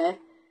from there.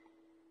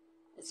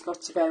 It's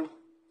got to go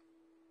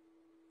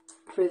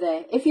through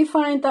there. If you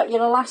find that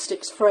your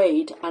elastic's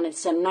frayed and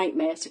it's a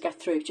nightmare to get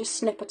through, just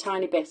snip a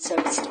tiny bit so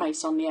it's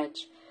tight on the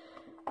edge,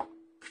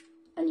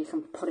 and you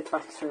can put it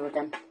back through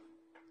again.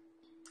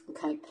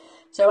 Okay,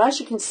 so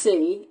as you can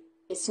see,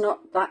 it's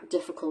not that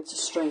difficult to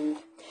string.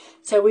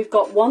 So we've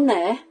got one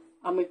there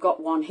and we've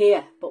got one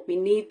here, but we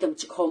need them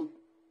to come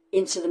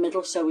into the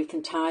middle so we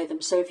can tie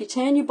them. So if you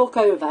turn your book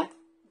over,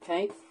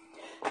 okay,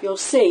 you'll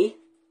see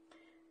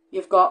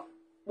you've got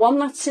one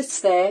that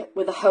sits there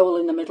with a hole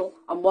in the middle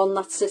and one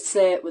that sits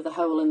there with a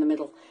hole in the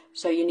middle.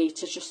 So you need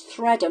to just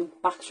thread them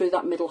back through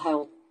that middle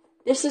hole.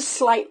 This is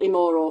slightly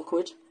more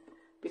awkward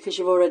because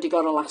you've already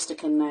got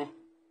elastic in there.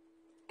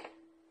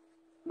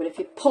 But if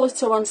you pull it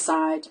to one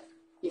side,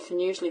 you can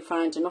usually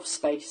find enough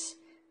space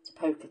to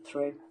poke it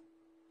through,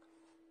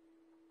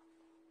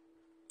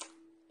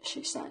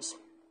 she says.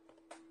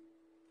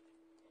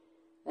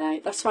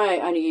 That's why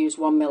I only use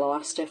 1mm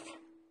elastic.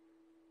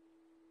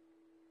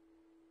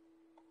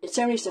 It's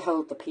only to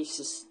hold the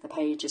pieces, the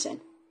pages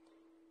in.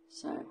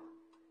 So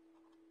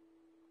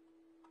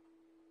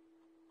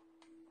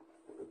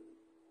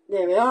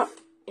there we are,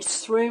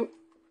 it's through.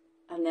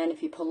 And then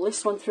if you pull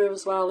this one through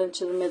as well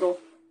into the middle,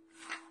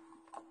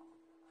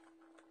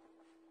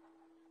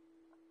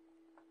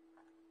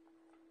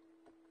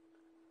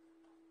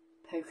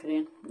 poke it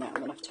in. Now I'm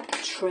going to have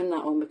to trim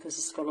that one because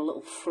it's got a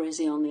little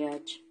frizzy on the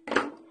edge.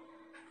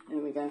 There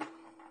we go.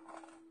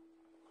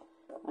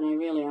 And I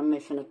really am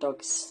making a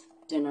dog's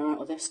dinner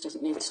out of this,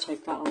 doesn't need to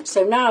take that long.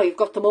 So now you've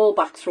got them all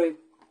back through,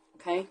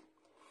 okay?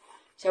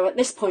 So at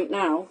this point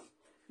now,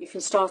 you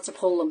can start to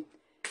pull them.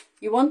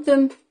 You want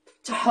them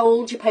to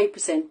hold your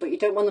papers in, but you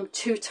don't want them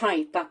too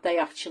tight that they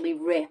actually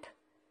rip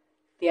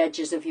the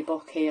edges of your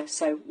book here.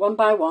 So one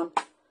by one,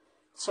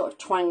 sort of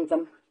twang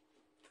them,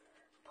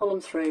 pull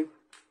them through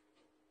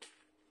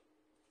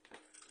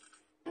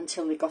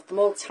until we've got them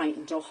all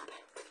tightened up.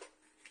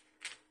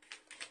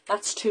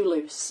 That's too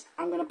loose.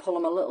 I'm going to pull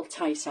them a little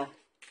tighter.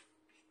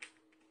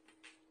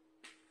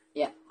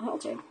 Yeah, that'll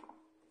do.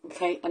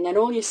 Okay, and then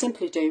all you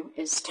simply do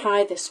is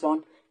tie this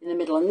one in the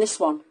middle, and this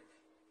one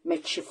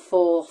makes your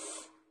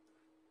fourth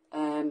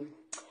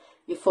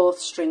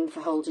string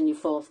for holding your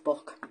fourth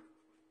book.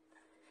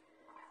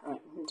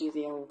 Right, we'll do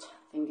the old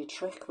thingy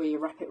trick where you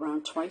wrap it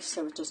round twice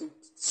so it doesn't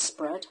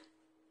spread.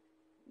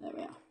 There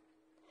we are.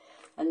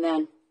 And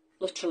then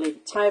literally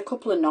tie a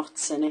couple of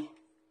knots in it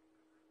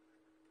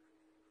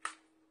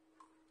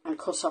and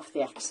cut off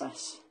the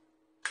excess.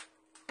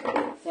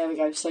 There we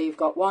go. So you've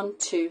got 1,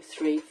 2,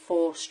 3,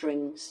 4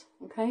 strings.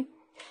 Okay.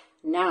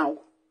 Now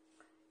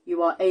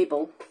you are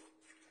able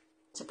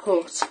to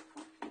put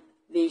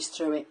these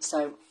through it.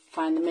 So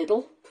find the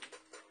middle,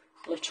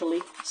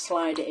 literally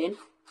slide it in.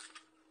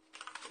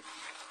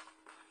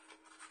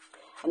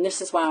 And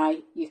this is why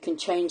you can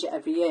change it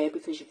every year,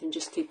 because you can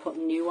just keep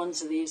putting new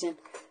ones of these in.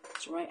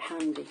 It's right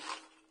handy.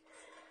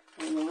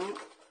 There we are.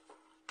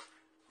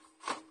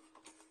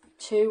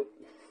 2.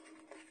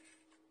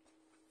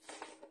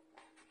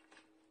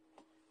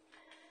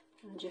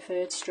 And your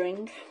third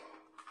string.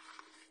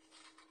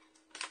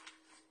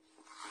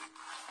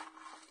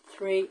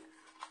 3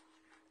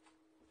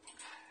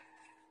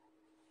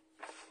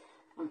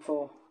 and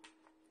 4.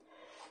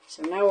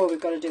 So now all we've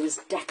got to do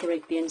is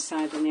decorate the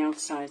inside and the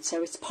outside.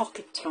 So it's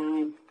pocket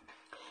time.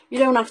 You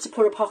don't have to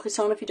put a pocket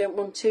on if you don't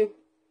want to.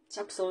 It's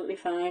absolutely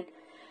fine.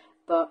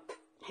 But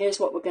here's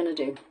what we're going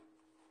to do.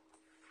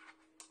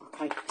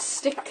 Okay,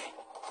 stick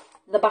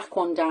the back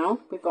one down.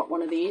 We've got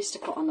one of these to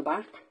put on the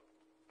back.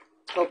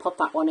 We'll put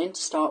that one in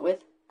to start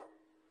with.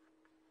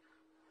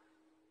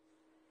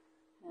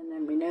 And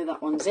then we know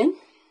that one's in.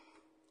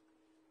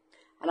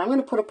 And I'm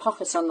going to put a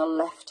pocket on the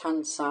left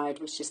hand side,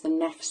 which is the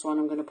next one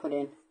I'm going to put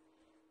in.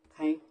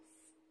 Okay.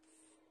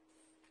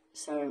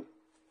 So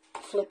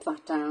flip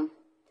that down.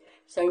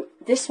 So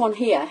this one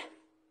here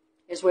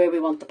is where we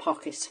want the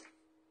pocket.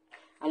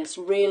 And it's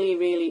really,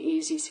 really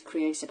easy to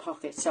create a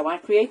pocket. So I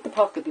create the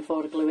pocket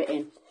before I glue it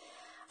in.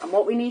 And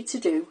what we need to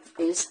do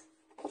is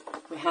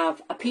we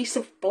have a piece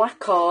of black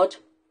card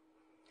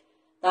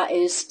that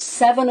is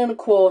 7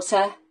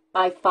 1/4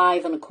 by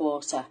 5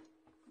 1/4.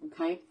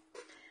 Okay.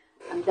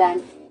 And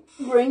then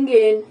bring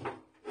in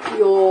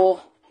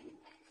your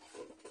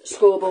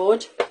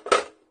scoreboard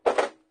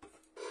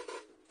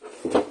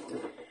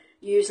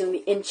using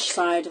the inch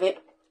side of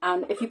it.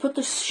 And if you put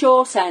the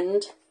short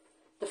end,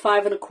 the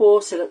 5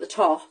 1/4 at the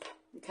top,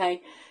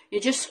 okay, you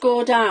just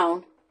score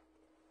down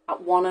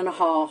at 1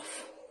 1/2.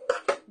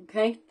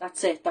 Okay,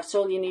 that's it. That's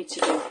all you need to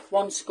do.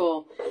 One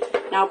score.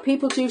 Now,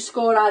 people do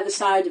score either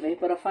side of it,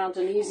 but I found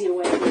an easier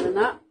way of doing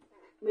that.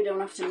 We don't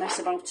have to mess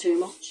about too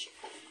much.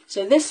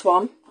 So this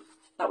one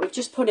that we've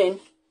just put in,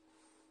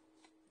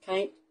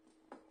 okay,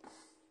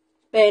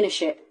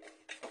 burnish it,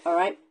 all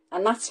right,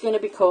 and that's going to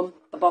become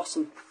the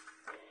bottom.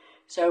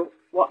 So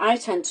what I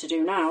tend to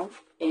do now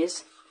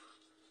is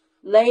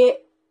lay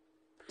it,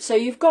 so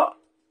you've got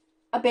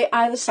a bit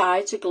either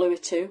side to glue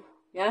it to,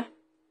 yeah?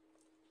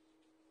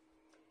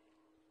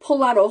 Pull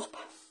that up,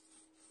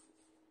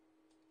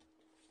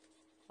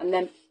 and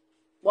then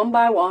one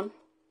by one,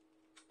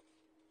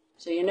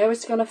 so you know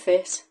it's going to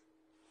fit,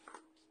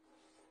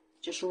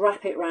 just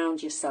wrap it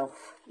round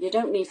yourself. You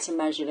don't need to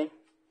measure it.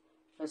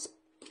 It's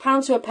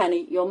pound to a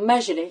penny, you'll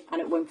measure it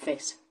and it won't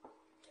fit.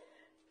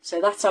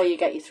 So that's how you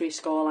get your 3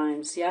 score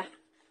lines, yeah?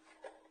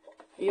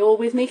 Are you all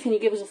with me? Can you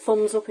give us a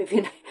thumbs up if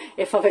you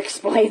if I've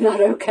explained that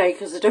okay,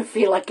 because I don't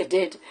feel like I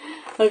did.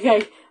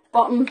 Okay,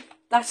 bottom,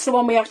 that's the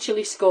one we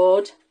actually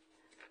scored.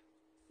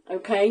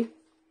 Okay,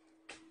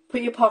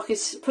 put your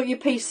pockets, put your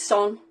pieces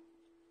on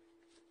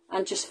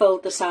and just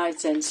fold the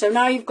sides in. So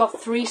now you've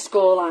got 3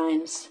 score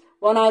lines,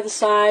 one either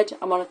side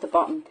and one at the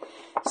bottom.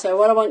 So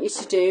what I want you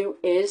to do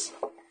is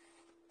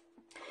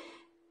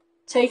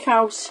take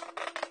out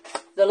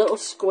the little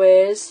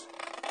squares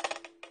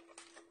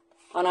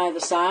on either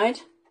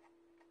side,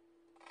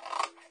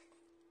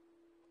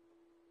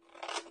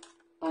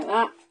 like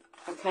that.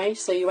 Okay,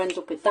 so you end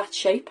up with that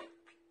shape,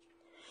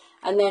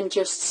 and then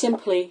just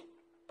simply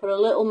put a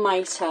little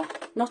mitre,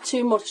 not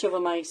too much of a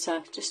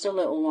mitre, just a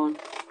little one,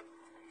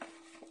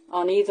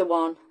 on either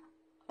one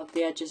of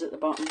the edges at the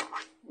bottom.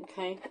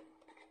 Okay,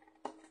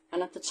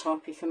 and at the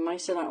top you can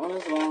mitre that one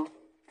as well.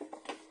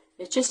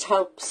 It just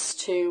helps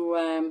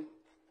to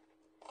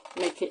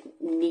make it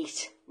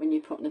neat when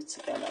you're putting it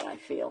together, I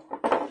feel.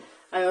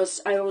 I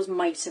always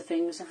mitre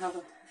things. I have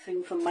a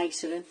thing for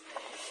mitering.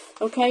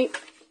 Okay,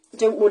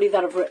 don't worry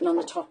that I've written on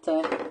the top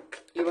there.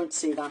 You won't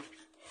see that.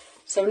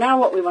 So now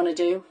what we want to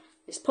do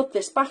is put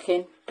this back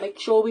in. Make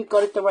sure we've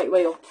got it the right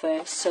way up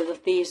first, so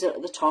that these are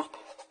at the top.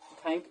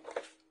 Okay,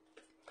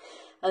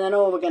 and then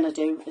all we're going to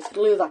do is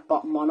glue that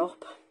bottom one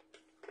up.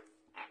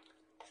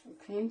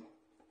 Okay,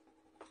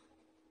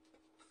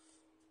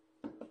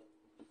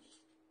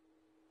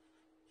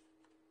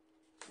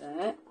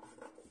 there,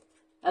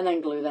 and then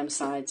glue them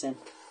sides in.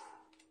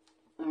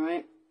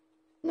 Alright,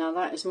 now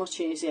that is much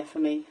easier for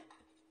me.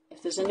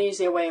 If there's an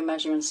easier way of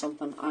measuring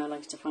something, I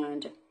like to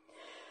find it.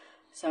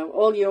 So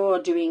all you're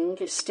doing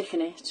is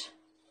sticking it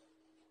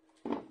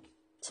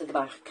to the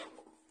back.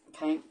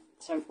 Okay,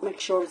 so make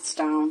sure it's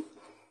down.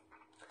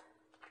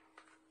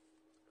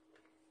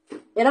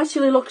 It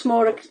actually looks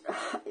more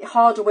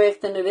harder work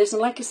than it is,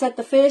 and like I said,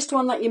 the first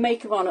one that you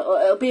make of on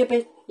it'll be a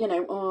bit, you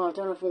know, oh, I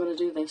don't know if I'm going to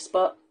do this,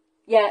 but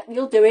yeah,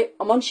 you'll do it.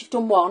 And once you've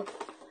done one,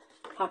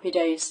 happy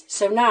days.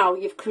 So now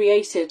you've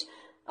created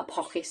a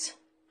pocket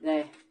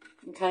there.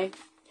 Okay,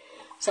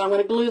 so I'm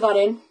going to glue that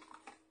in,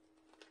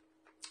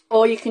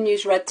 or you can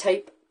use red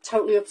tape,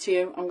 totally up to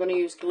you. I'm going to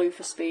use glue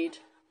for speed.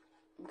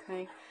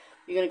 Okay,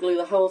 you're going to glue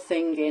the whole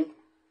thing in.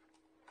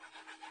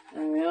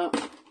 There we are.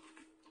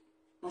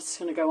 That's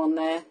going to go on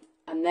there,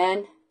 and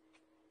then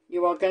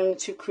you are going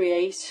to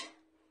create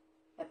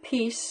a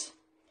piece.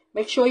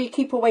 Make sure you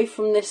keep away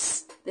from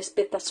this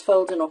bit that's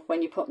folding up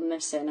when you're putting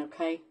this in,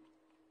 okay?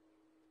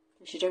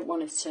 Because you don't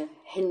want it to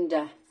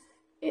hinder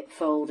it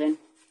folding.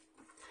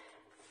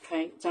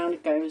 Okay, down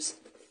it goes.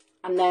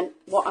 And then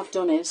what I've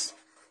done is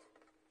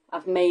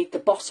I've made the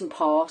bottom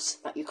part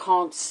that you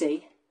can't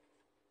see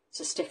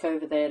to stick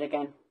over there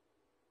again.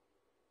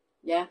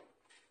 Yeah?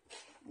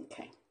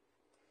 Okay.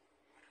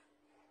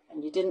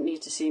 And you didn't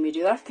need to see me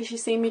do that because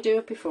you've seen me do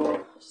it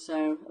before.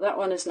 So that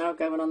one is now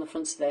going on the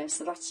front there.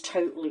 So that's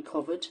totally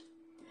covered.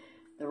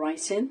 The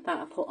writing that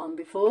I put on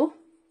before.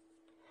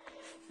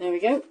 There we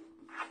go.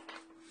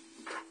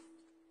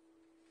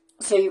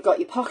 So you've got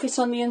your pocket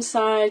on the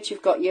inside,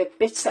 you've got your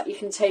bits that you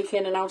can take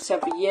in and out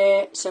every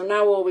year. So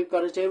now all we've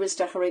got to do is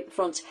decorate the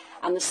front,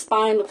 and the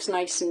spine looks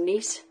nice and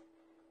neat,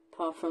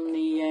 apart from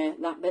the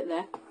that bit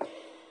there,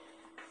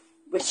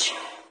 which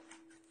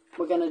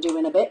we're going to do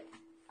in a bit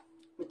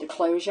with the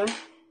closure.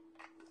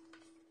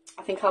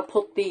 I think I'll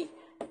put the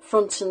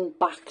front and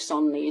backs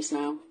on these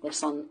now,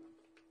 this on,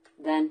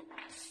 then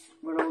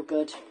we're all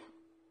good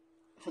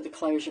for the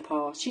closure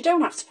part. You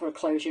don't have to put a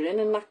closure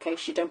in that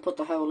case you don't put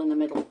the hole in the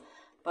middle.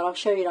 But I'll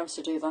show you how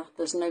to do that.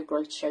 There's no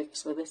great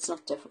shakes with it. It's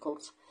not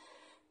difficult.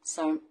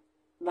 So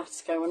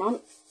that's going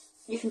on.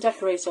 You can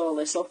decorate all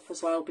this up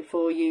as well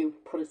before you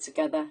put it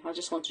together. I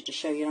just wanted to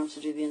show you how to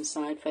do the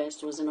inside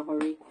first. I was in a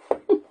hurry.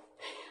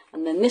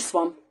 And then this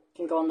one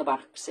can go on the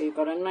back. So you've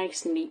got a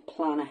nice neat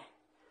planner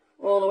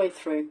all the way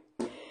through.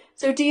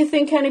 So do you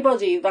think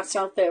anybody that's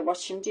out there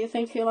watching, do you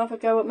think you'll have a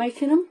go at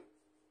making them?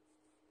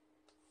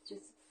 Do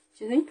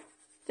you think?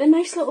 They're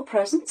nice little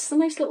presents. They're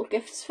nice little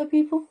gifts for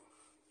people.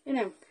 You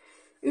know.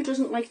 Who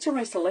doesn't like to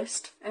write a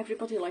list?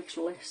 Everybody likes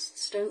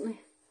lists, don't they?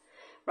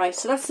 Right,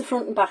 so that's the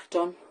front and back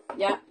done.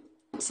 Yeah,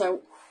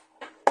 so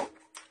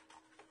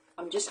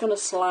I'm just going to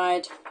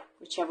slide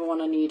whichever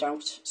one I need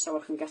out so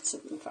I can get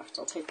to, in fact,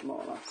 I'll take them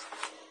all out.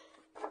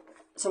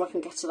 So I can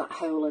get to that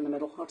hole in the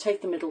middle. I'll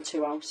take the middle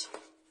two out.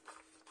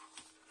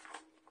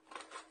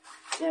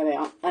 There we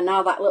are. And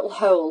now that little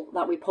hole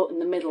that we put in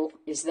the middle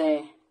is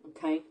there,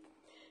 okay?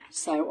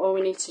 So all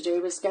we need to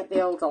do is get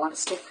the old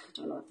elastic. I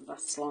don't know if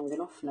that's long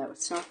enough. No,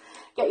 it's not.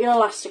 Get your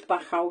elastic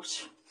back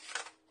out.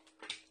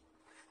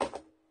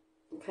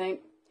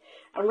 Okay.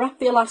 And wrap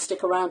the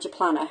elastic around your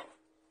planner.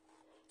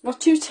 Not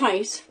too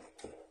tight.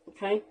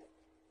 Okay.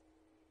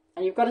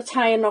 And you've got to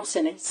tie a knot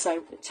in it.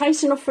 So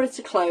tight enough for it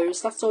to close.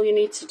 That's all you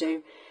need to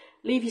do.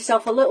 Leave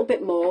yourself a little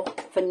bit more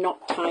for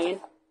knot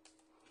tying.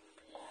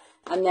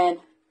 And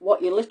then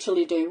what you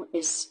literally do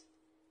is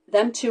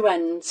them two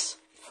ends.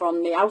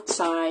 From the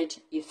outside,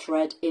 you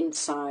thread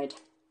inside.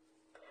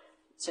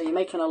 So you're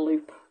making a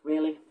loop,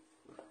 really.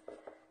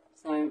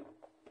 So,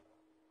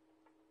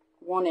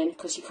 one in,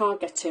 because you can't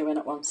get two in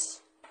at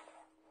once.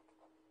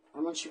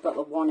 And once you've got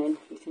the one in,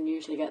 you can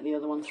usually get the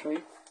other one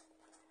through.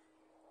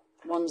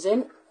 One's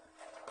in,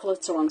 pull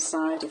it to one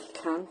side if you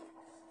can.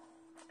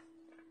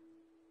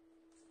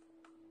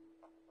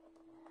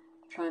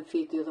 Try and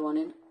feed the other one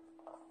in.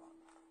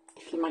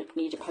 If you might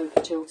need a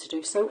poker tool to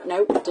do so.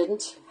 No, I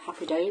didn't.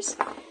 Happy days.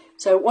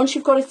 So once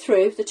you've got it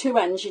through, the two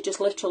ends, you just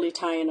literally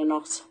tie in a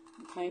knot,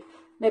 okay?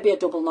 Maybe a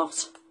double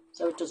knot,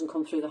 so it doesn't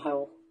come through the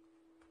hole.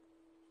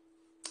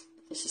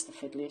 This is the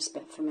fiddliest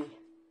bit for me.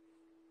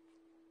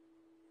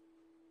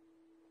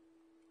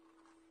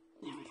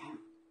 There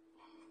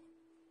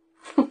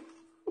we go.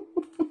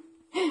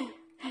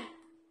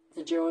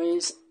 The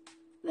joys.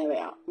 There we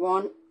are.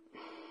 One.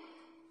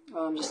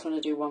 Oh, I'm just going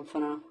to do one for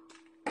now.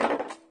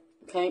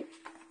 Okay.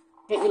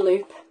 Get your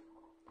loop,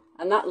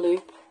 and that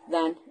loop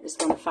then is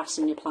going to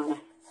fasten your planner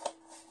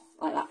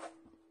like that.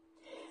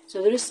 So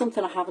there is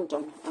something I haven't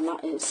done, and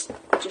that is,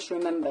 I just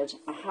remembered,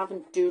 I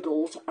haven't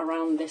doodled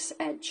around this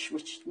edge,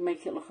 which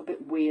make it look a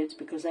bit weird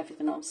because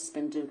everything else has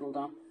been doodled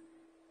on.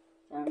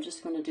 So I'm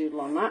just going to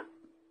doodle on that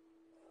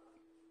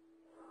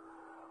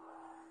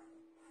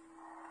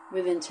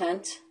with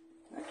intent.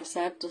 Like I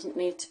said, doesn't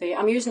need to be.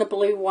 I'm using a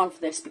blue one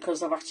for this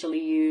because I've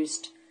actually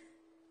used,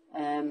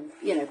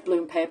 you know, blue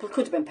and purple.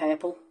 Could have been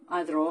purple,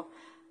 either or.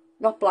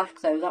 Not black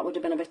though, that would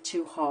have been a bit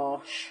too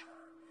harsh.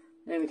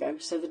 There we go,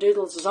 so the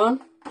doodles is on.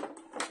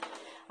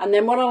 And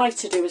then what I like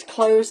to do is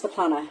close the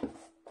planner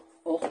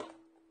up,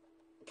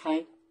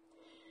 okay.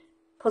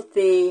 Put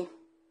the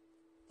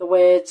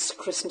words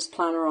Christmas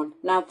planner on.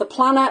 Now the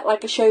planner,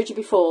 like I showed you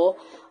before,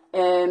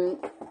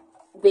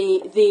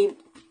 the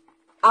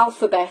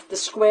alphabet, the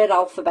squared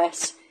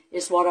alphabet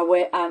is what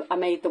I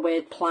made the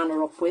word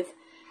planner up with.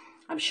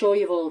 I'm sure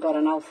you've all got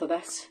an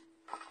alphabet.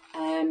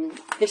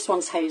 This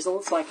one's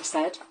Hazel's, like I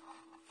said.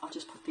 I'll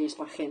just put these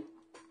back in.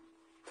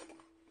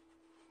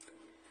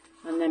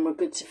 And then we're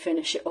good to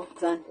finish it up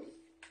then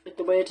with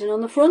the wording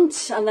on the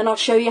front. And then I'll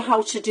show you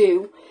how to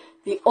do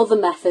the other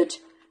method.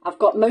 I've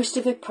got most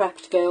of it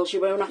prepped, girls.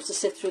 You won't have to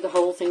sit through the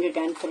whole thing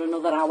again for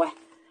another hour.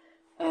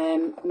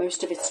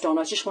 Most of it's done.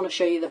 I just want to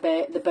show you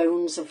the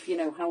bones of, you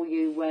know, how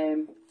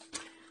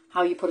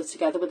you put it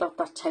together without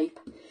that tape.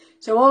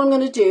 So all I'm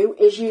going to do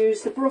is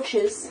use the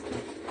brushes,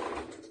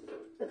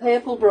 the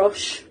purple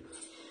brush.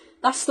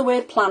 That's the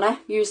word planner,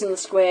 using the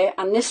square,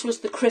 and this was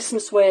the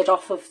Christmas word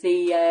off of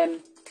the,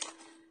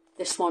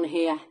 this one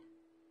here,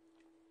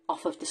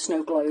 off of the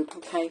snow globe,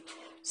 okay?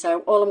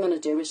 So all I'm going to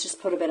do is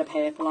just put a bit of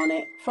purple on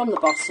it from the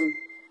bottom.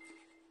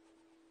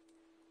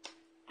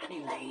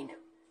 And Elaine,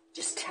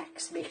 just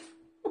text me.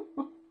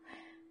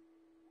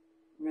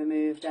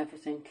 Removed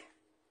everything.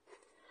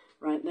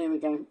 Right, there we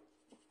go.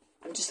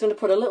 I'm just going to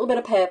put a little bit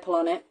of purple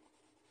on it.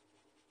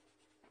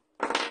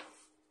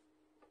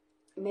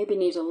 maybe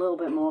need a little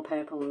bit more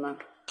purple than that.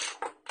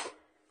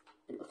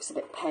 It looks a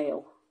bit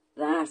pale.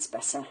 That's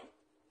better.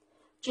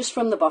 Just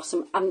from the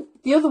bottom. And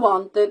the other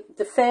one,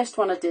 the first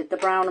one I did, the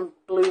brown and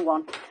blue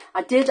one,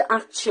 I did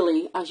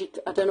actually, I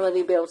don't know whether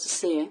you'll be able to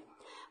see it,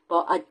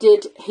 but I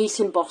did heat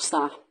emboss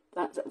that.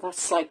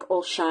 That's like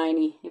all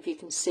shiny, if you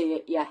can see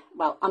it. Yeah,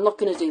 well, I'm not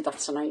going to do that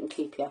tonight and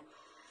keep you.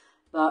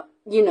 But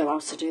you know how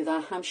to do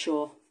that, I'm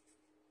sure.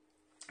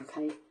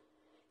 Okay.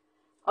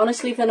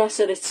 Honestly,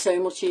 Vanessa, it's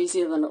so much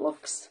easier than it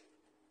looks.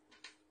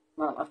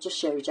 Well, I've just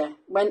showed you.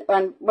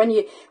 When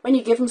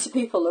you give them to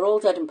people, they're all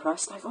dead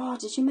impressed. Like, oh,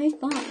 did you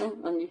make that?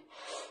 And you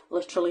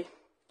literally,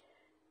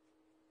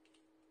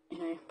 you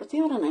know. But they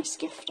are a nice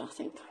gift, I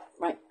think.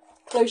 Right,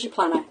 close your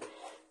planner.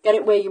 Get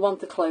it where you want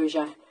the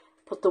closure.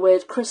 Put the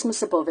word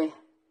Christmas above it.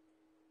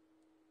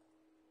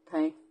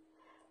 Okay.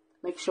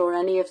 Make sure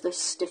any of this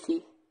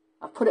sticky.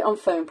 I've put it on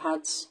foam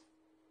pads.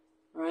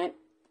 All right.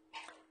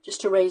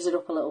 Just to raise it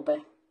up a little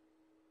bit.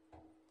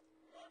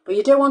 But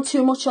you don't want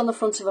too much on the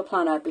front of a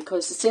planner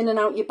because it's in and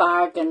out your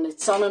bag and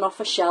it's on and off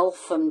a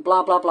shelf and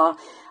blah, blah, blah.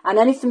 And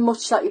anything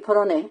much that you put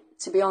on it,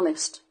 to be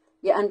honest,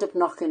 you end up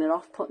knocking it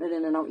off, putting it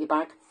in and out your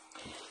bag.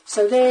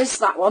 So there's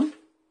that one.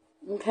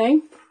 Okay.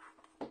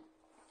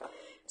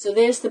 So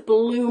there's the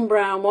blue and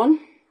brown one.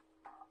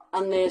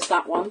 And there's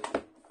that one.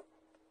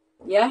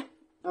 Yeah?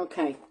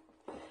 Okay.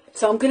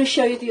 So I'm going to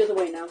show you the other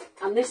way now.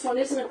 And this one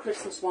isn't a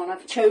Christmas one.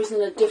 I've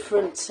chosen a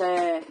different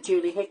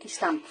Julie Hickey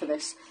stamp for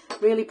this.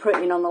 Really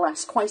pretty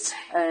nonetheless. Quite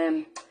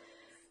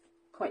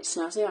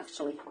snazzy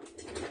actually.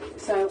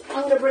 So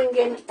I'm going to bring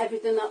in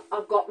everything that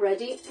I've got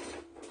ready.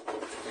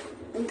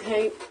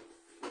 Okay.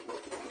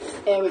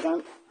 There we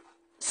go.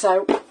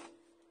 So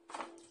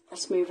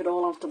let's move it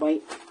all out the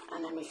way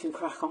and then we can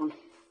crack on.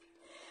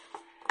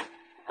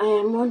 I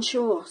am one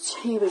short.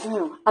 Here we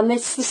go. And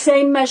it's the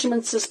same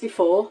measurements as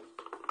before.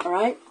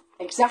 Alright?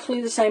 Exactly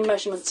the same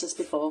measurements as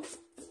before.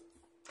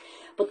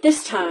 But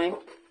this time,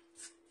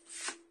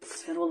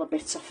 let's get all the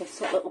bits off it,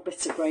 got little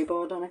bits of grey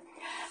board on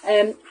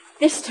it.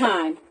 This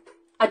time,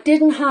 I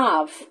didn't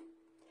have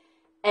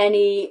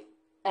any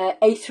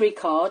A3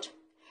 card,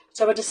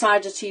 so I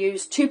decided to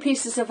use 2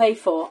 pieces of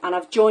A4 and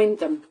I've joined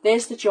them.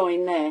 There's the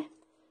join there.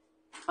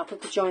 I'll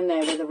put the join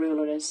there where the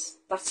ruler is.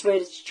 That's where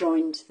it's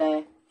joined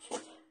there.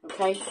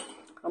 Okay?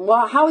 And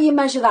how you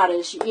measure that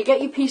is, you get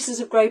your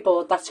pieces of grey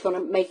board, that's going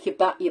to make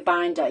your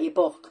binder, your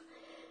book.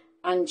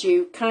 And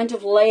you kind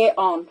of lay it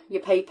on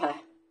your paper,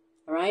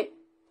 alright?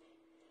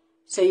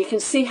 So you can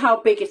see how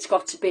big it's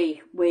got to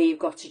be, where you've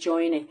got to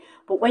join it.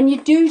 But when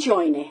you do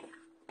join it,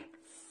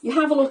 you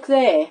have a look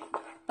there,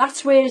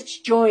 that's where it's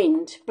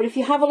joined. But if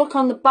you have a look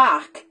on the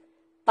back,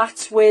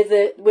 that's where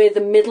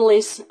the middle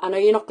is. I know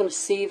you're not going to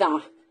see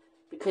that,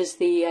 because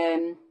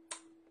the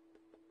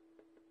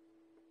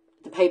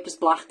paper's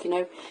black, you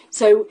know.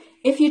 So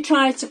if you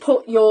try to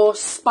put your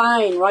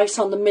spine right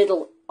on the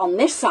middle on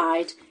this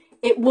side,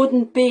 it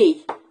wouldn't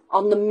be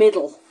on the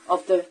middle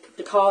of the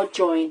card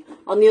join.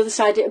 On the other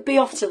side, it would be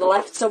off to the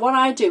left. So what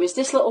I do is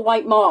this little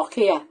white mark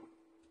here,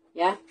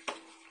 yeah,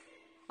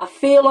 I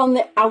feel on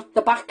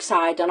the back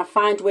side and I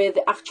find where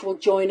the actual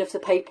join of the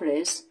paper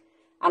is,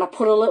 and I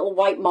put a little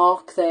white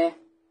mark there,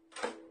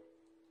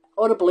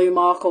 or a blue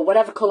mark, or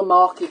whatever colour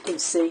mark you can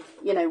see,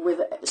 you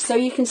know, so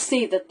you can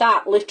see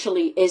that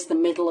literally is the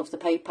middle of the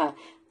paper.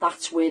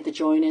 That's where the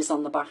join is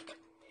on the back.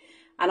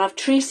 And I've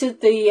traced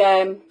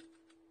the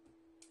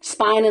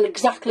spine in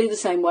exactly the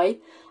same way.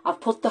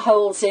 I've put the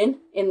holes in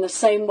the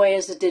same way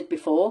as I did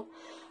before,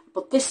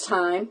 but this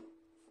time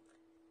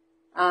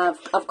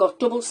I've got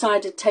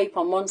double-sided tape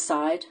on one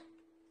side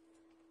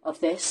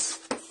of this,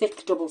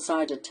 thick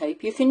double-sided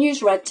tape. You can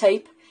use red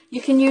tape. You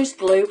can use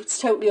glue,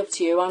 it's totally up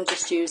to you. I'm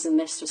just using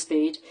this for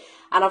speed.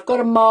 And I've got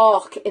a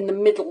mark in the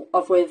middle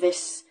of where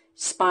this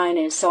spine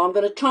is. So I'm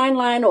going to try and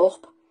line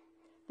up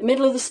the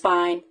middle of the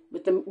spine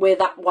with where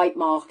that white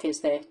mark is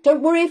there.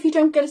 Don't worry if you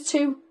don't get it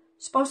too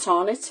spot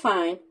on, it's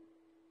fine.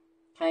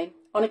 Okay,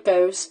 on it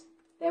goes.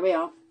 There we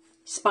are.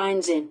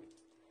 Spine's in.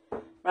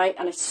 Right,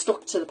 and it's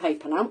stuck to the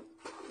paper now.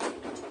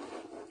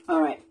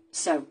 Alright,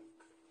 so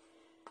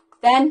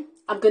then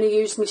I'm going to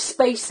use my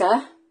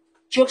spacer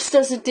just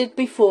as I did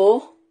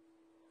before.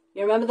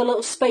 You remember the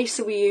little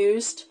spacer we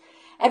used?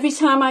 Every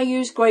time I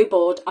use grey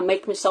board, I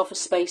make myself a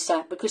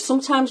spacer, because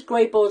sometimes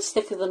grey board's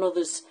thicker than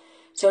others.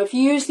 So if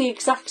you use the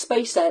exact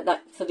spacer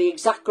for the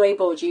exact grey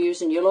board you're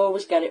using, you'll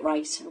always get it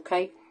right,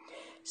 okay?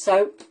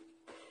 So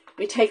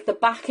we take the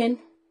backing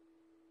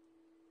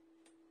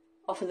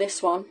off of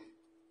this one.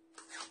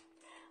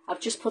 I've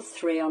just put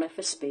 3 on it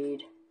for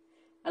speed.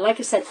 And like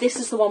I said, this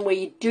is the one where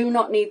you do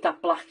not need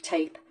that black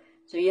tape.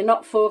 So you're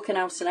not forking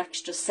out an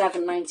extra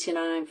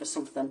 $7.99 for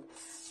something.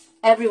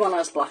 Everyone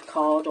has black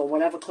card or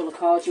whatever colour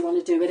card you want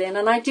to do it in.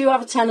 And I do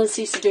have a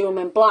tendency to do them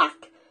in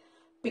black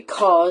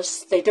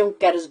because they don't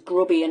get as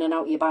grubby in and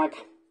out your bag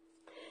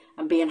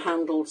and being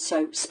handled.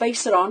 So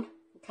space it on,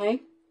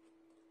 okay?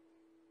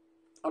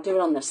 I'll do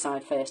it on this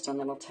side first and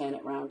then I'll turn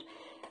it round.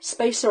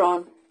 Spacer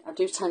on. I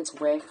do tend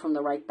to work from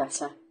the right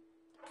better.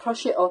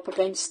 Push it up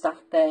against that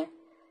there.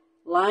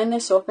 Line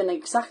this up in the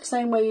exact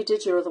same way you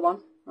did your other one.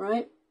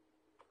 Right?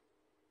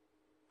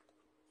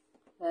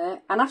 There.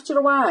 And after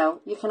a while,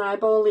 you can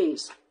eyeball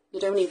these. You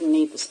don't even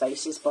need the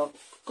spaces, but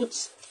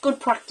good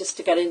practice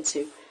to get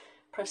into.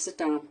 Press it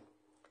down.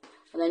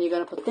 And then you're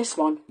going to put this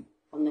one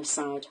on this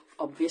side.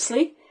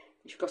 Obviously,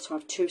 you've got to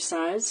have two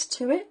sides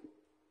to it.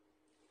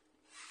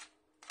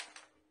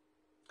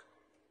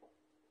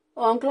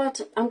 Well, I'm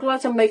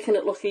glad I'm making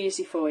it look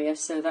easy for you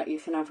so that you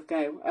can have a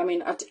go. I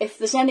mean, if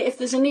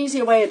there's an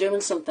easier way of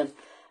doing something,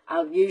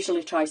 I'll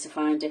usually try to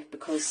find it,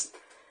 because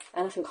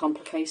anything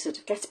complicated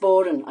gets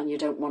boring and you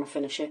don't want to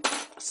finish it.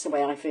 That's the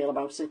way I feel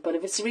about it. But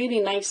if it's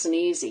really nice and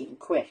easy and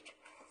quick,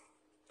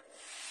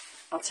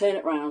 I'll turn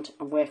it round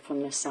and work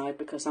from this side,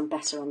 because I'm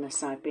better on this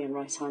side being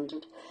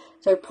right-handed.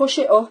 So push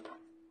it up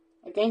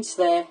against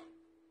there.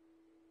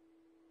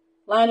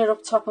 Line it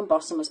up top and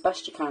bottom as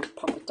best you can.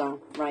 Pop it down.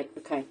 Right,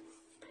 okay.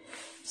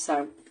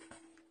 So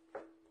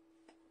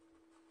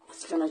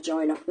it's going to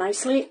join up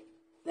nicely.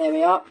 There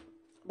we are.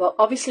 Well,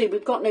 obviously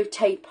we've got no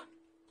tape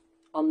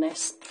on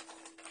this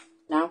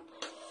now,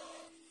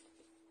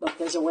 but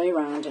there's a way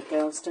around it,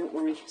 girls, don't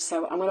worry.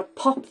 So I'm going to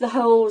pop the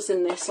holes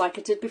in this like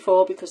I did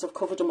before, because I've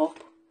covered them up.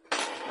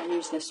 I'll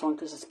use this one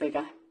because it's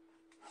bigger.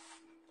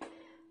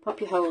 Pop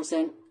your holes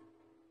in,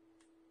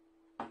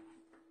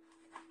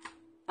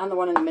 and the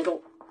one in the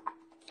middle.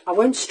 I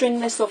won't string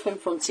this up in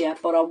front here,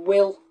 but I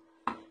will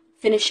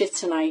finish it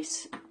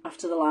tonight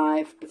after the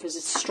live, because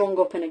it's strung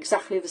up in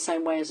exactly the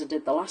same way as I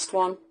did the last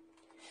one.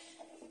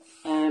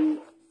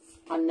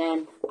 And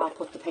then I'll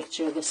put the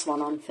picture of this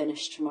one on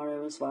finished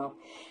tomorrow as well.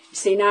 You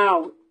see,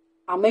 now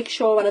I'll make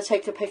sure when I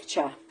take a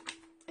picture,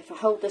 if I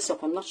hold this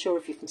up, I'm not sure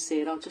if you can see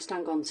it. I'll just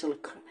hang on till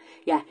it,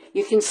 yeah,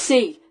 you can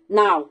see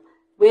now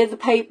where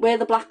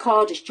the black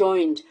card is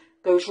joined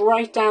goes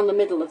right down the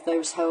middle of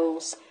those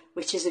holes,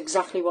 which is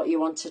exactly what you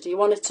wanted. You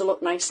want it to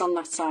look nice on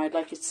that side,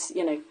 like it's,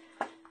 you know,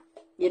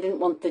 you didn't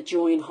want the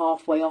join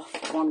halfway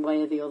off one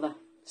way or the other.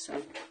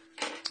 So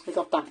we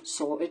got that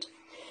sorted.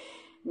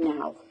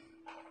 Now,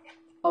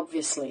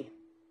 obviously,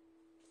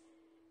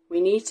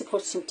 we need to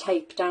put some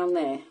tape down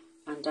there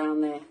and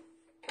down there.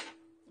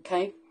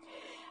 Okay?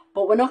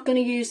 But we're not going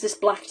to use this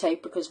black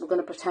tape, because we're going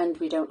to pretend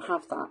we don't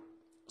have that.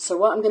 So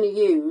what I'm going to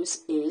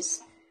use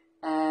is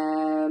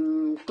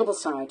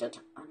double-sided.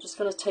 I'm just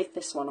going to take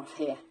this one off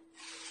here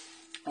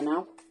for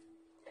now.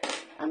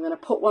 I'm going to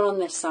put one on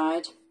this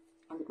side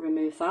and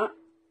remove that,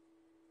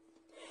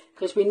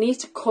 because we need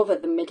to cover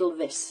the middle of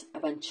this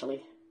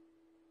eventually.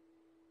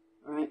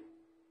 Right?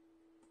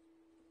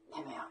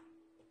 There we are.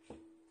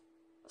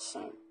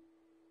 So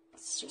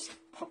let's just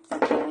pop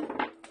that there.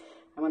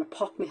 I'm going to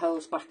pop my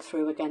holes back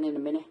through again in a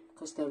minute,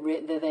 because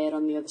they're there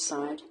on the other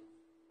side.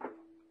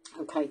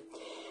 Okay,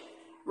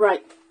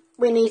 right,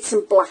 we need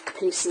some black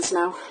pieces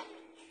now.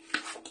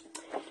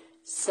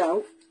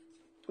 So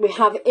we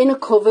have inner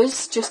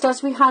covers, just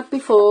as we had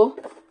before.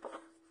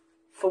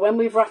 For when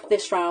we've wrapped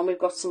this round, we've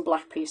got some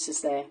black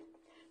pieces there.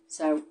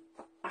 So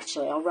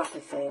actually, I'll wrap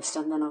it first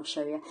and then I'll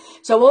show you.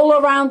 So all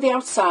around the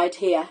outside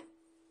here,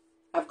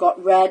 I've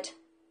got red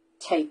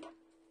tape.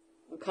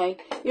 Okay,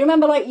 you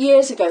remember like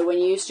years ago when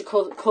you used to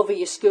cover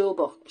your school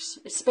books?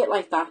 It's a bit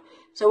like that.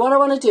 So what I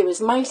want to do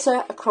is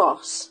mitre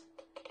across,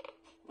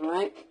 all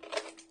right,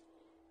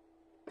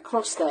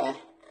 across there.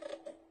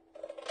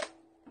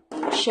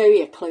 And I'll show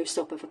you close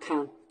up if I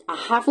can. I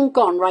haven't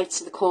gone right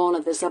to the corner.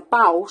 There's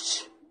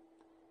about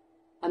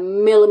a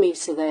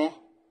millimetre there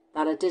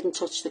that I didn't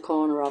touch the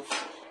corner of.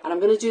 And I'm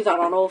going to do that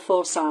on all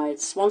four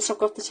sides. Once I've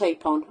got the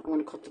tape on, I'm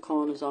going to cut the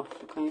corners off,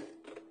 okay?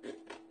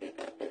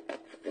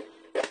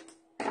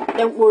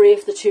 Don't worry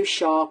if they're too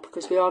sharp,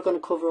 because we are going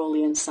to cover all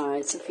the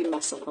insides. If you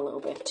mess up a little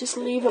bit, just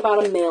leave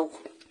about a mil,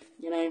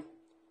 you know,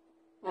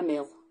 a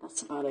mil,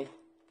 that's about it.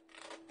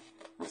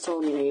 That's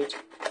all you need.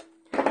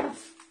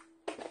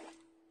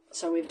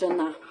 So we've done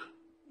that,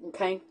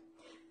 okay?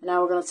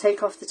 Now we're going to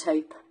take off the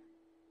tape.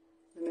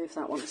 Remove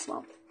that one as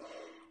well.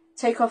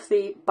 Take off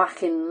the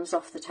backings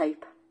off the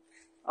tape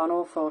on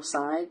all four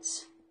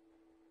sides,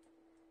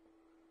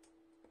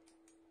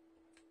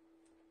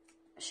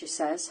 as she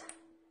says.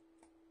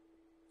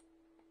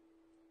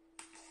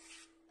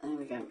 There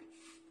we go.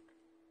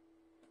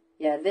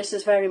 Yeah, this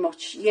is very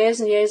much years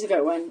and years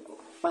ago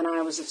when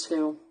I was at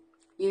school.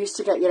 You used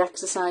to get your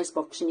exercise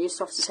books and you used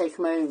to have to take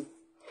them home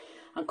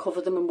and cover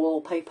them in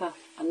wallpaper,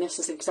 and this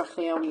is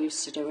exactly how we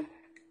used to do it.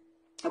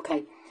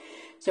 Okay,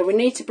 so we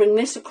need to bring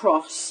this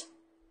across,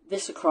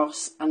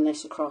 and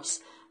this across.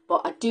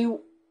 But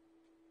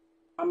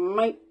I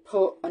might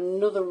put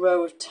another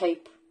row of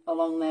tape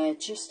along there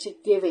just to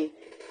give it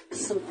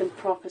something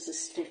proper to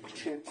stick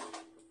to.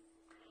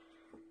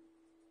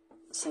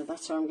 So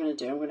that's what I'm going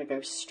to do. I'm going to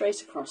go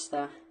straight across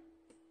there.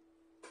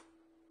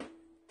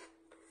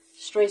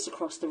 Straight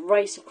across,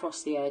 right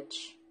across the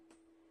edge.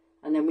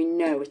 And then we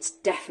know it's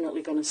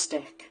definitely going to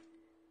stick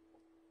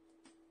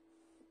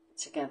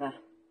together.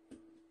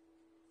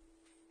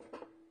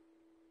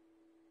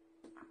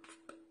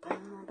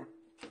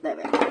 There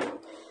we go.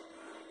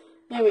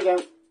 There we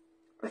go.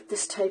 Rip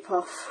this tape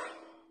off.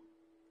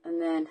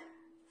 And then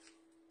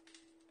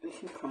we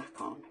can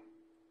crack on.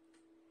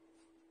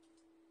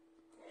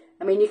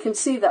 I mean, you can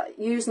see that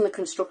using the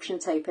construction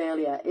tape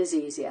earlier is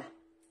easier.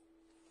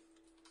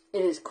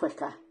 It is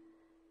quicker,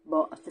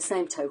 but at the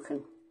same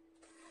token,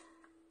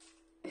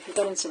 if you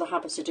get into the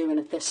habit of doing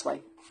it this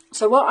way.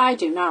 So what I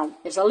do now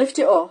is I lift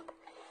it up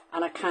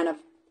and I kind of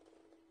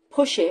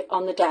push it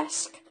on the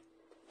desk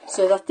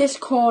so that this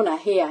corner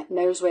here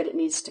knows where it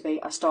needs to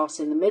be. I start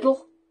in the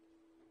middle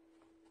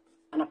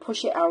and I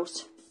push it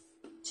out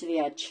to the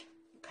edge,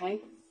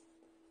 okay,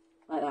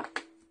 like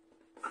that.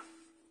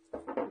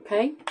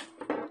 Okay,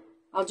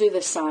 I'll do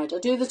this side. I'll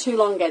do the two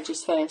long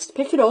edges first.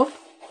 Pick it up,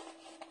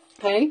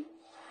 okay,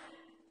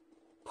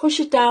 push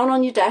it down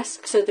on your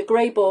desk so the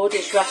grey board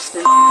is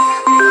resting.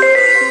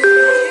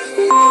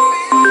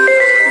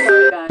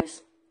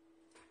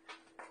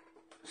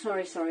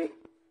 Sorry guys, sorry,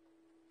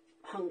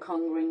 Hong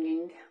Kong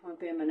ringing, won't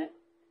be a minute.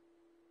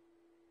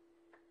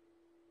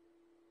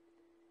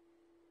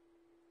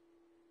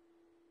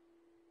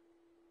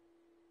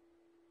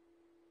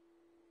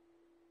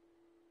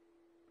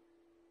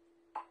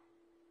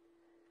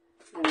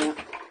 There we are.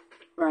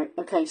 Right,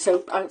 okay,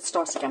 so I'll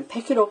start again.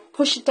 Pick it up,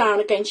 push it down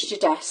against your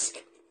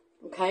desk,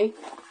 okay?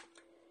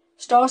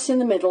 Start in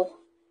the middle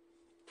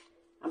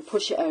and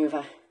push it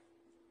over.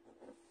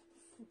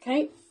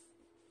 Okay,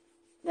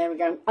 there we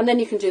go. And then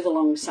you can do the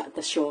long side,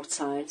 the short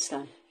sides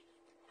then.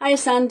 Hiya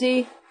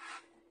Sandy,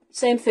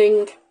 same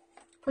thing.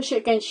 Push it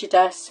against your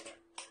desk,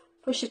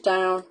 push it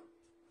down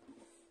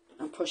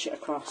and push it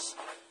across.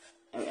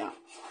 There we are.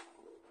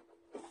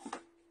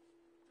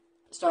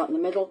 Start in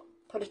the middle,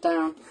 put it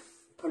down,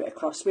 put it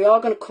across. We are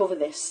going to cover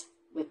this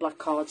with black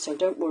card, so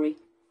don't worry.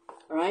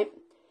 Alright,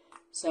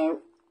 so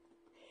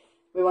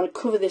we want to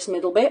cover this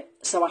middle bit.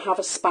 So I have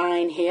a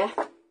spine here.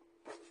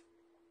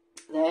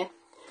 There.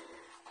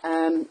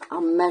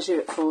 I'll measure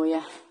it for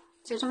you.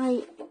 Did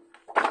I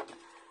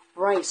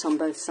write on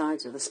both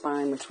sides of the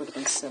spine, which would have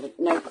been silly?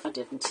 Nope, I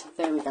didn't.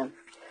 There we go.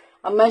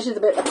 I'll measure the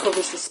bit that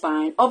covers the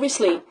spine.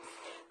 Obviously,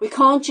 we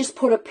can't just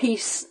put a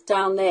piece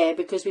down there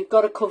because we've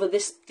got to cover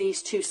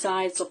these two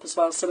sides up as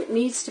well. So it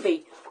needs to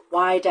be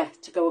wider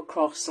to go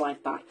across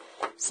like that.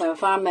 So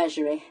if I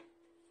measure it,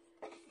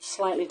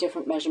 slightly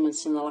different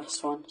measurements than the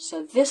last one.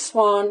 So this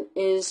one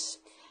is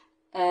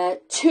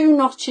 2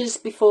 notches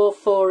before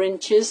 4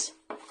 inches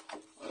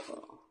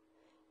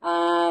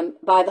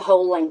by the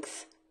whole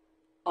length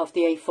of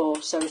the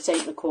A4. So it's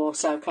 8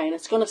 1/4. Okay, and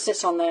it's going to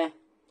sit on there.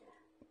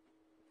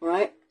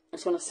 Right,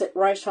 it's going to sit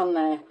right on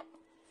there.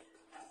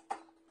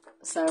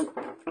 So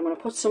I'm going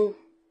to put some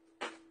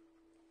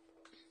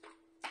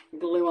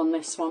glue on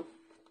this one.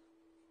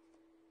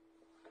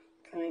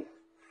 Okay,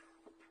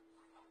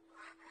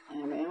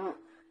 there we are.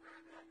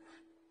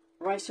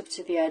 Right up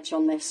to the edge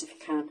on this if you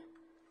can.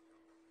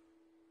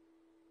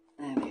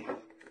 There we go.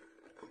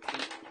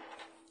 Okay.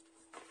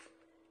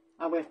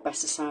 I'll work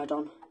better side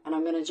on, and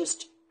I'm going to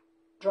just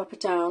drop it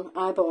down,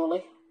 eyeball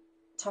it,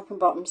 top and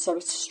bottom, so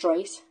it's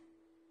straight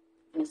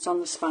and it's on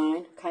the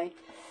spine. Okay,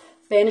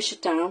 burnish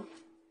it down.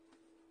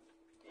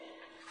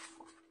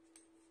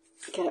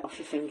 Get it off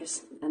your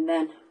fingers, and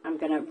then I'm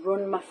going to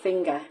run my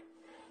finger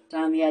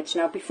down the edge.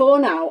 Now before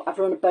now I've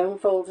run a bone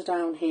folder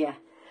down here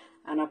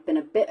and I've been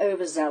a bit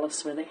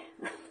overzealous with it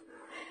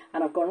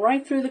and I've gone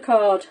right through the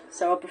card,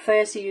 so I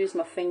prefer to use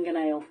my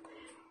fingernail.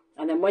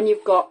 And then when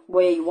you've got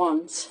where you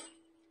want,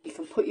 you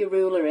can put your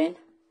ruler in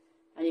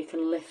and you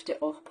can lift it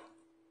up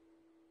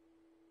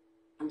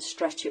and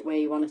stretch it where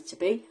you want it to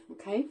be.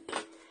 Okay,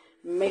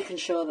 making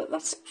sure that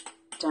that's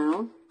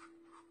down.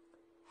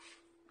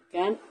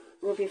 Again,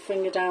 rub your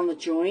finger down the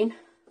join,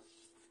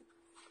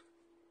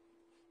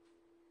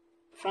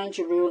 find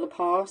your ruler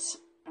part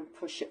and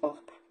push it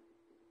up.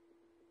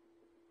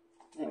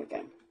 There we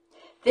go.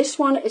 This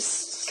one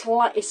is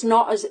it's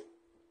not as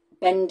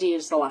bendy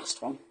as the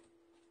last one.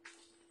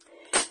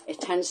 It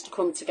tends to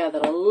come together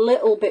a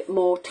little bit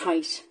more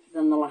tight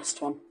than the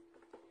last one,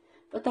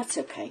 but that's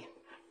okay.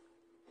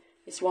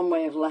 It's one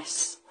way of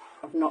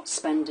not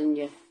spending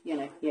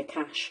your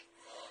cash.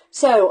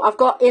 So I've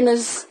got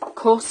inners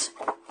cut.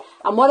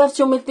 And what I've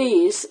done with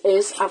these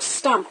is I've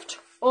stamped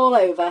all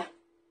over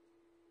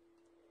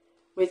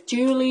with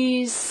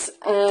Julie's,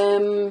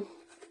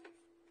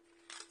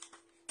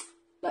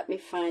 let me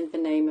find the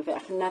name of it. I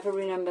can never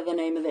remember the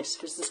name of this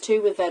because there's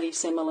two with very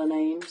similar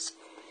names.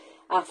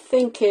 I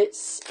think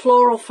it's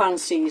Floral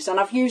Fancies, and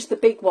I've used the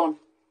big one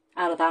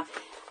out of that.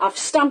 I've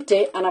stamped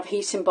it and I've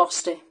heat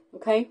embossed it,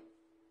 okay?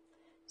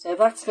 So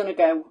that's going to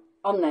go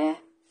on there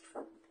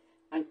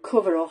and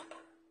cover up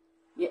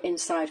your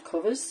inside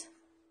covers.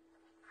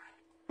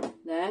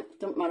 There,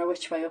 don't matter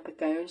which way up it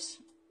goes,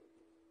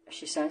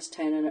 she says,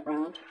 turning it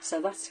round.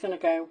 So that's going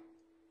to go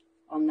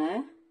on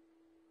there.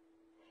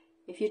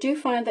 If you do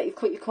find that you've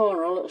cut your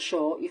corner a little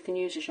short, you can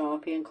use a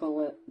Sharpie and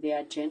colour the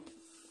edge in.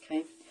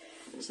 Okay,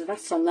 so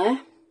that's on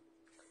there.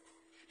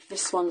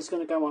 This one's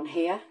going to go on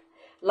here.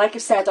 Like I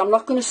said, I'm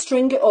not going to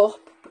string it up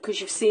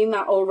because you've seen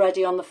that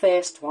already on the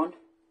first one.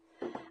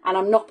 And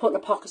I'm not putting a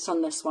pocket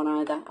on this one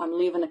either. I'm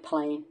leaving it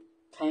plain.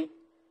 Okay,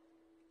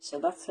 so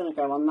that's going to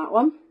go on that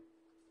one.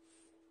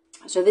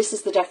 So this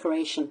is the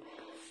decoration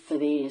for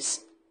these.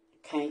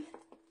 Okay,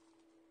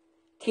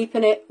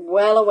 keeping it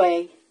well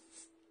away.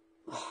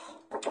 Oh,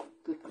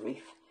 good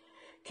grief.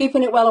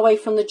 Keeping it well away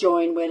from the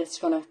join where it's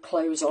going to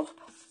close up,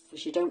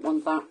 because you don't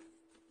want that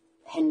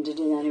hindered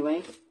in any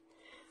way.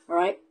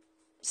 Alright,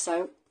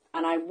 so,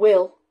 and I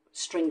will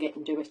string it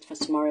and do it for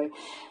tomorrow.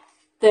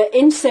 The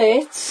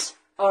inserts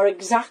are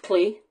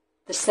exactly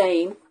the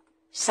same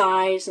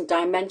size and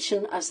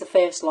dimension as the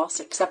first lot,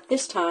 except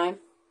this time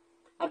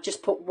I've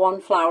just put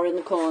one flower in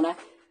the corner,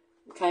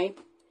 okay,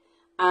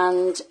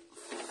 and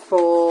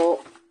for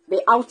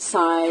the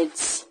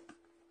outsides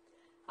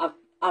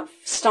I've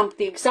stamped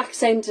the exact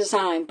same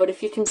design, but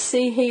if you can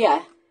see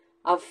here,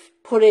 I've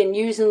put in,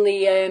 using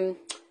the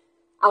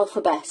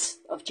alphabet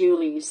of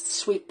Julie's,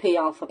 Sweet Pea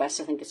alphabet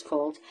I think it's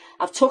called,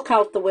 I've took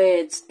out the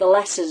words, the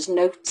letters,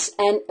 notes,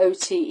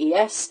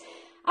 N-O-T-E-S,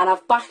 and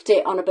I've backed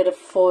it on a bit of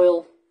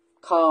foil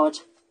card,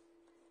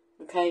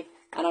 okay,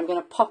 and I'm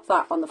going to pop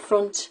that on the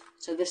front.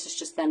 So this is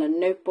just then a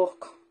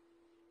notebook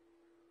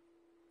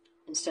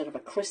instead of a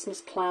Christmas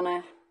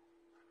planner,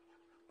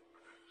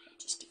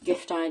 just a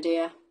gift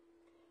idea.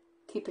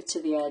 Keep it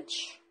to the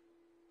edge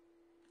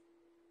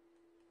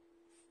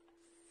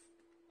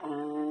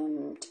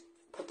and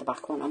put the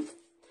back one on.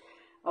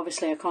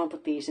 Obviously I can't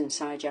put these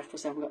inside yet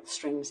because I haven't got the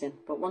strings in,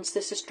 but once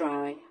this is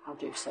dry I'll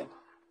do so.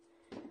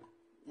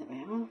 There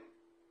we are.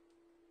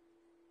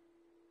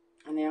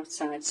 And the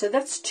outside. So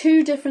that's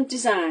two different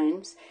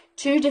designs,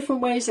 two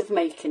different ways of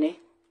making it.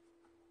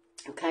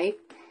 Okay.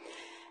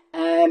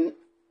 There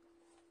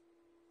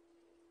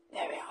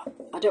we are.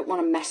 I don't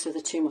want to mess with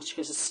it too much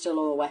because it's still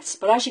all wet.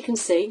 But as you can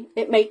see,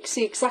 it makes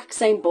the exact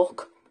same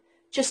book,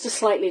 just a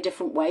slightly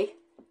different way.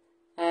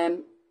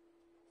 And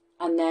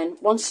then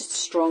once it's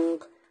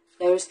strung,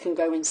 those can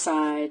go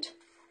inside.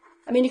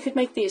 I mean, you could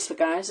make these for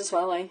guys as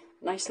well, eh?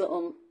 Nice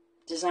little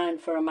design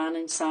for a man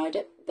inside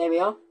it. There we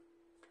are.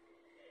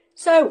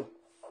 So,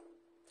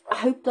 I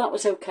hope that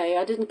was okay.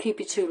 I didn't keep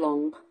you too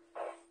long.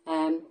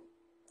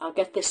 I'll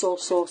get this all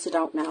sorted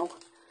out now.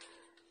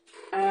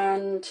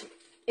 And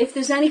if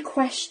there's any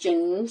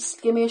questions,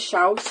 give me a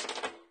shout.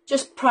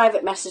 Just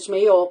private message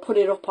me or put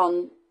it up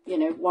on, you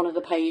know, one of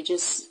the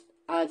pages,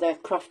 either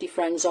Crafty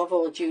Friends of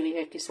or Julie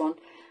Hickey's one.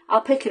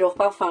 I'll pick it up,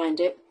 I'll find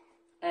it.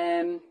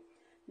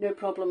 No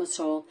problem at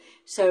all.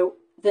 So,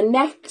 the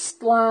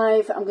next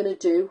live I'm going to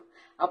do,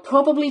 I'll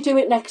probably do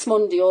it next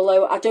Monday,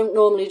 although I don't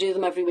normally do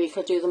them every week.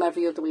 I do them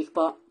every other week,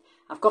 but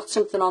I've got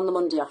something on the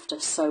Monday after,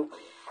 so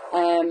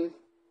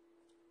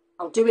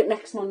I'll do it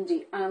next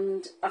Monday.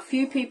 And a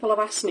few people have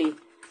asked me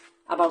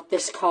about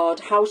this card,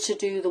 how to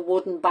do the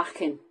wooden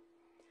backing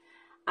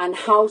and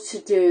how to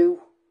do,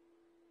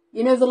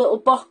 you know, the little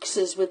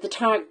boxes with the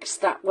tags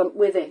that went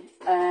with it,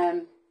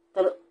 the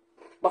little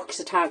box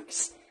of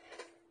tags.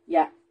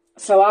 Yeah,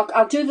 so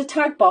I'll do the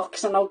tag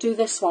box and I'll do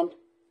this one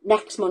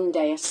next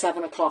Monday at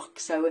 7 o'clock.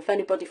 So if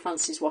anybody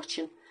fancies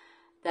watching,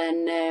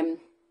 then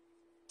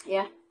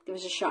yeah, give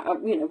us a shout.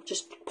 You know,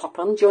 just pop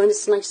on, join us.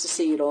 It's nice to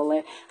see you all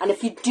there. And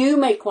if you do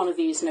make one of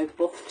these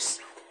notebooks,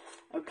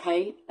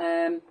 okay,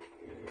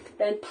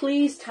 then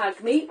please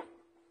tag me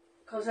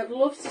because I'd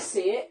love to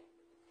see it.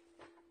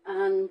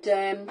 And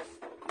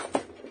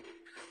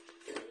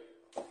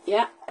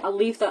yeah, I'll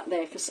leave that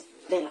there because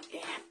they're like,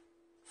 yeah.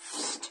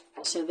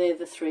 So they're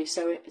the three,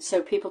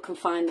 so people can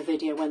find the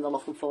video when they're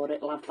looking for it.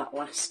 It'll have that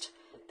last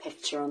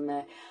picture on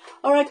there.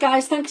 Alright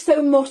guys, thanks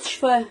so much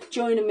for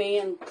joining me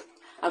and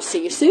I'll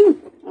see you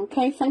soon.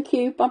 Okay, thank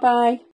you. Bye bye.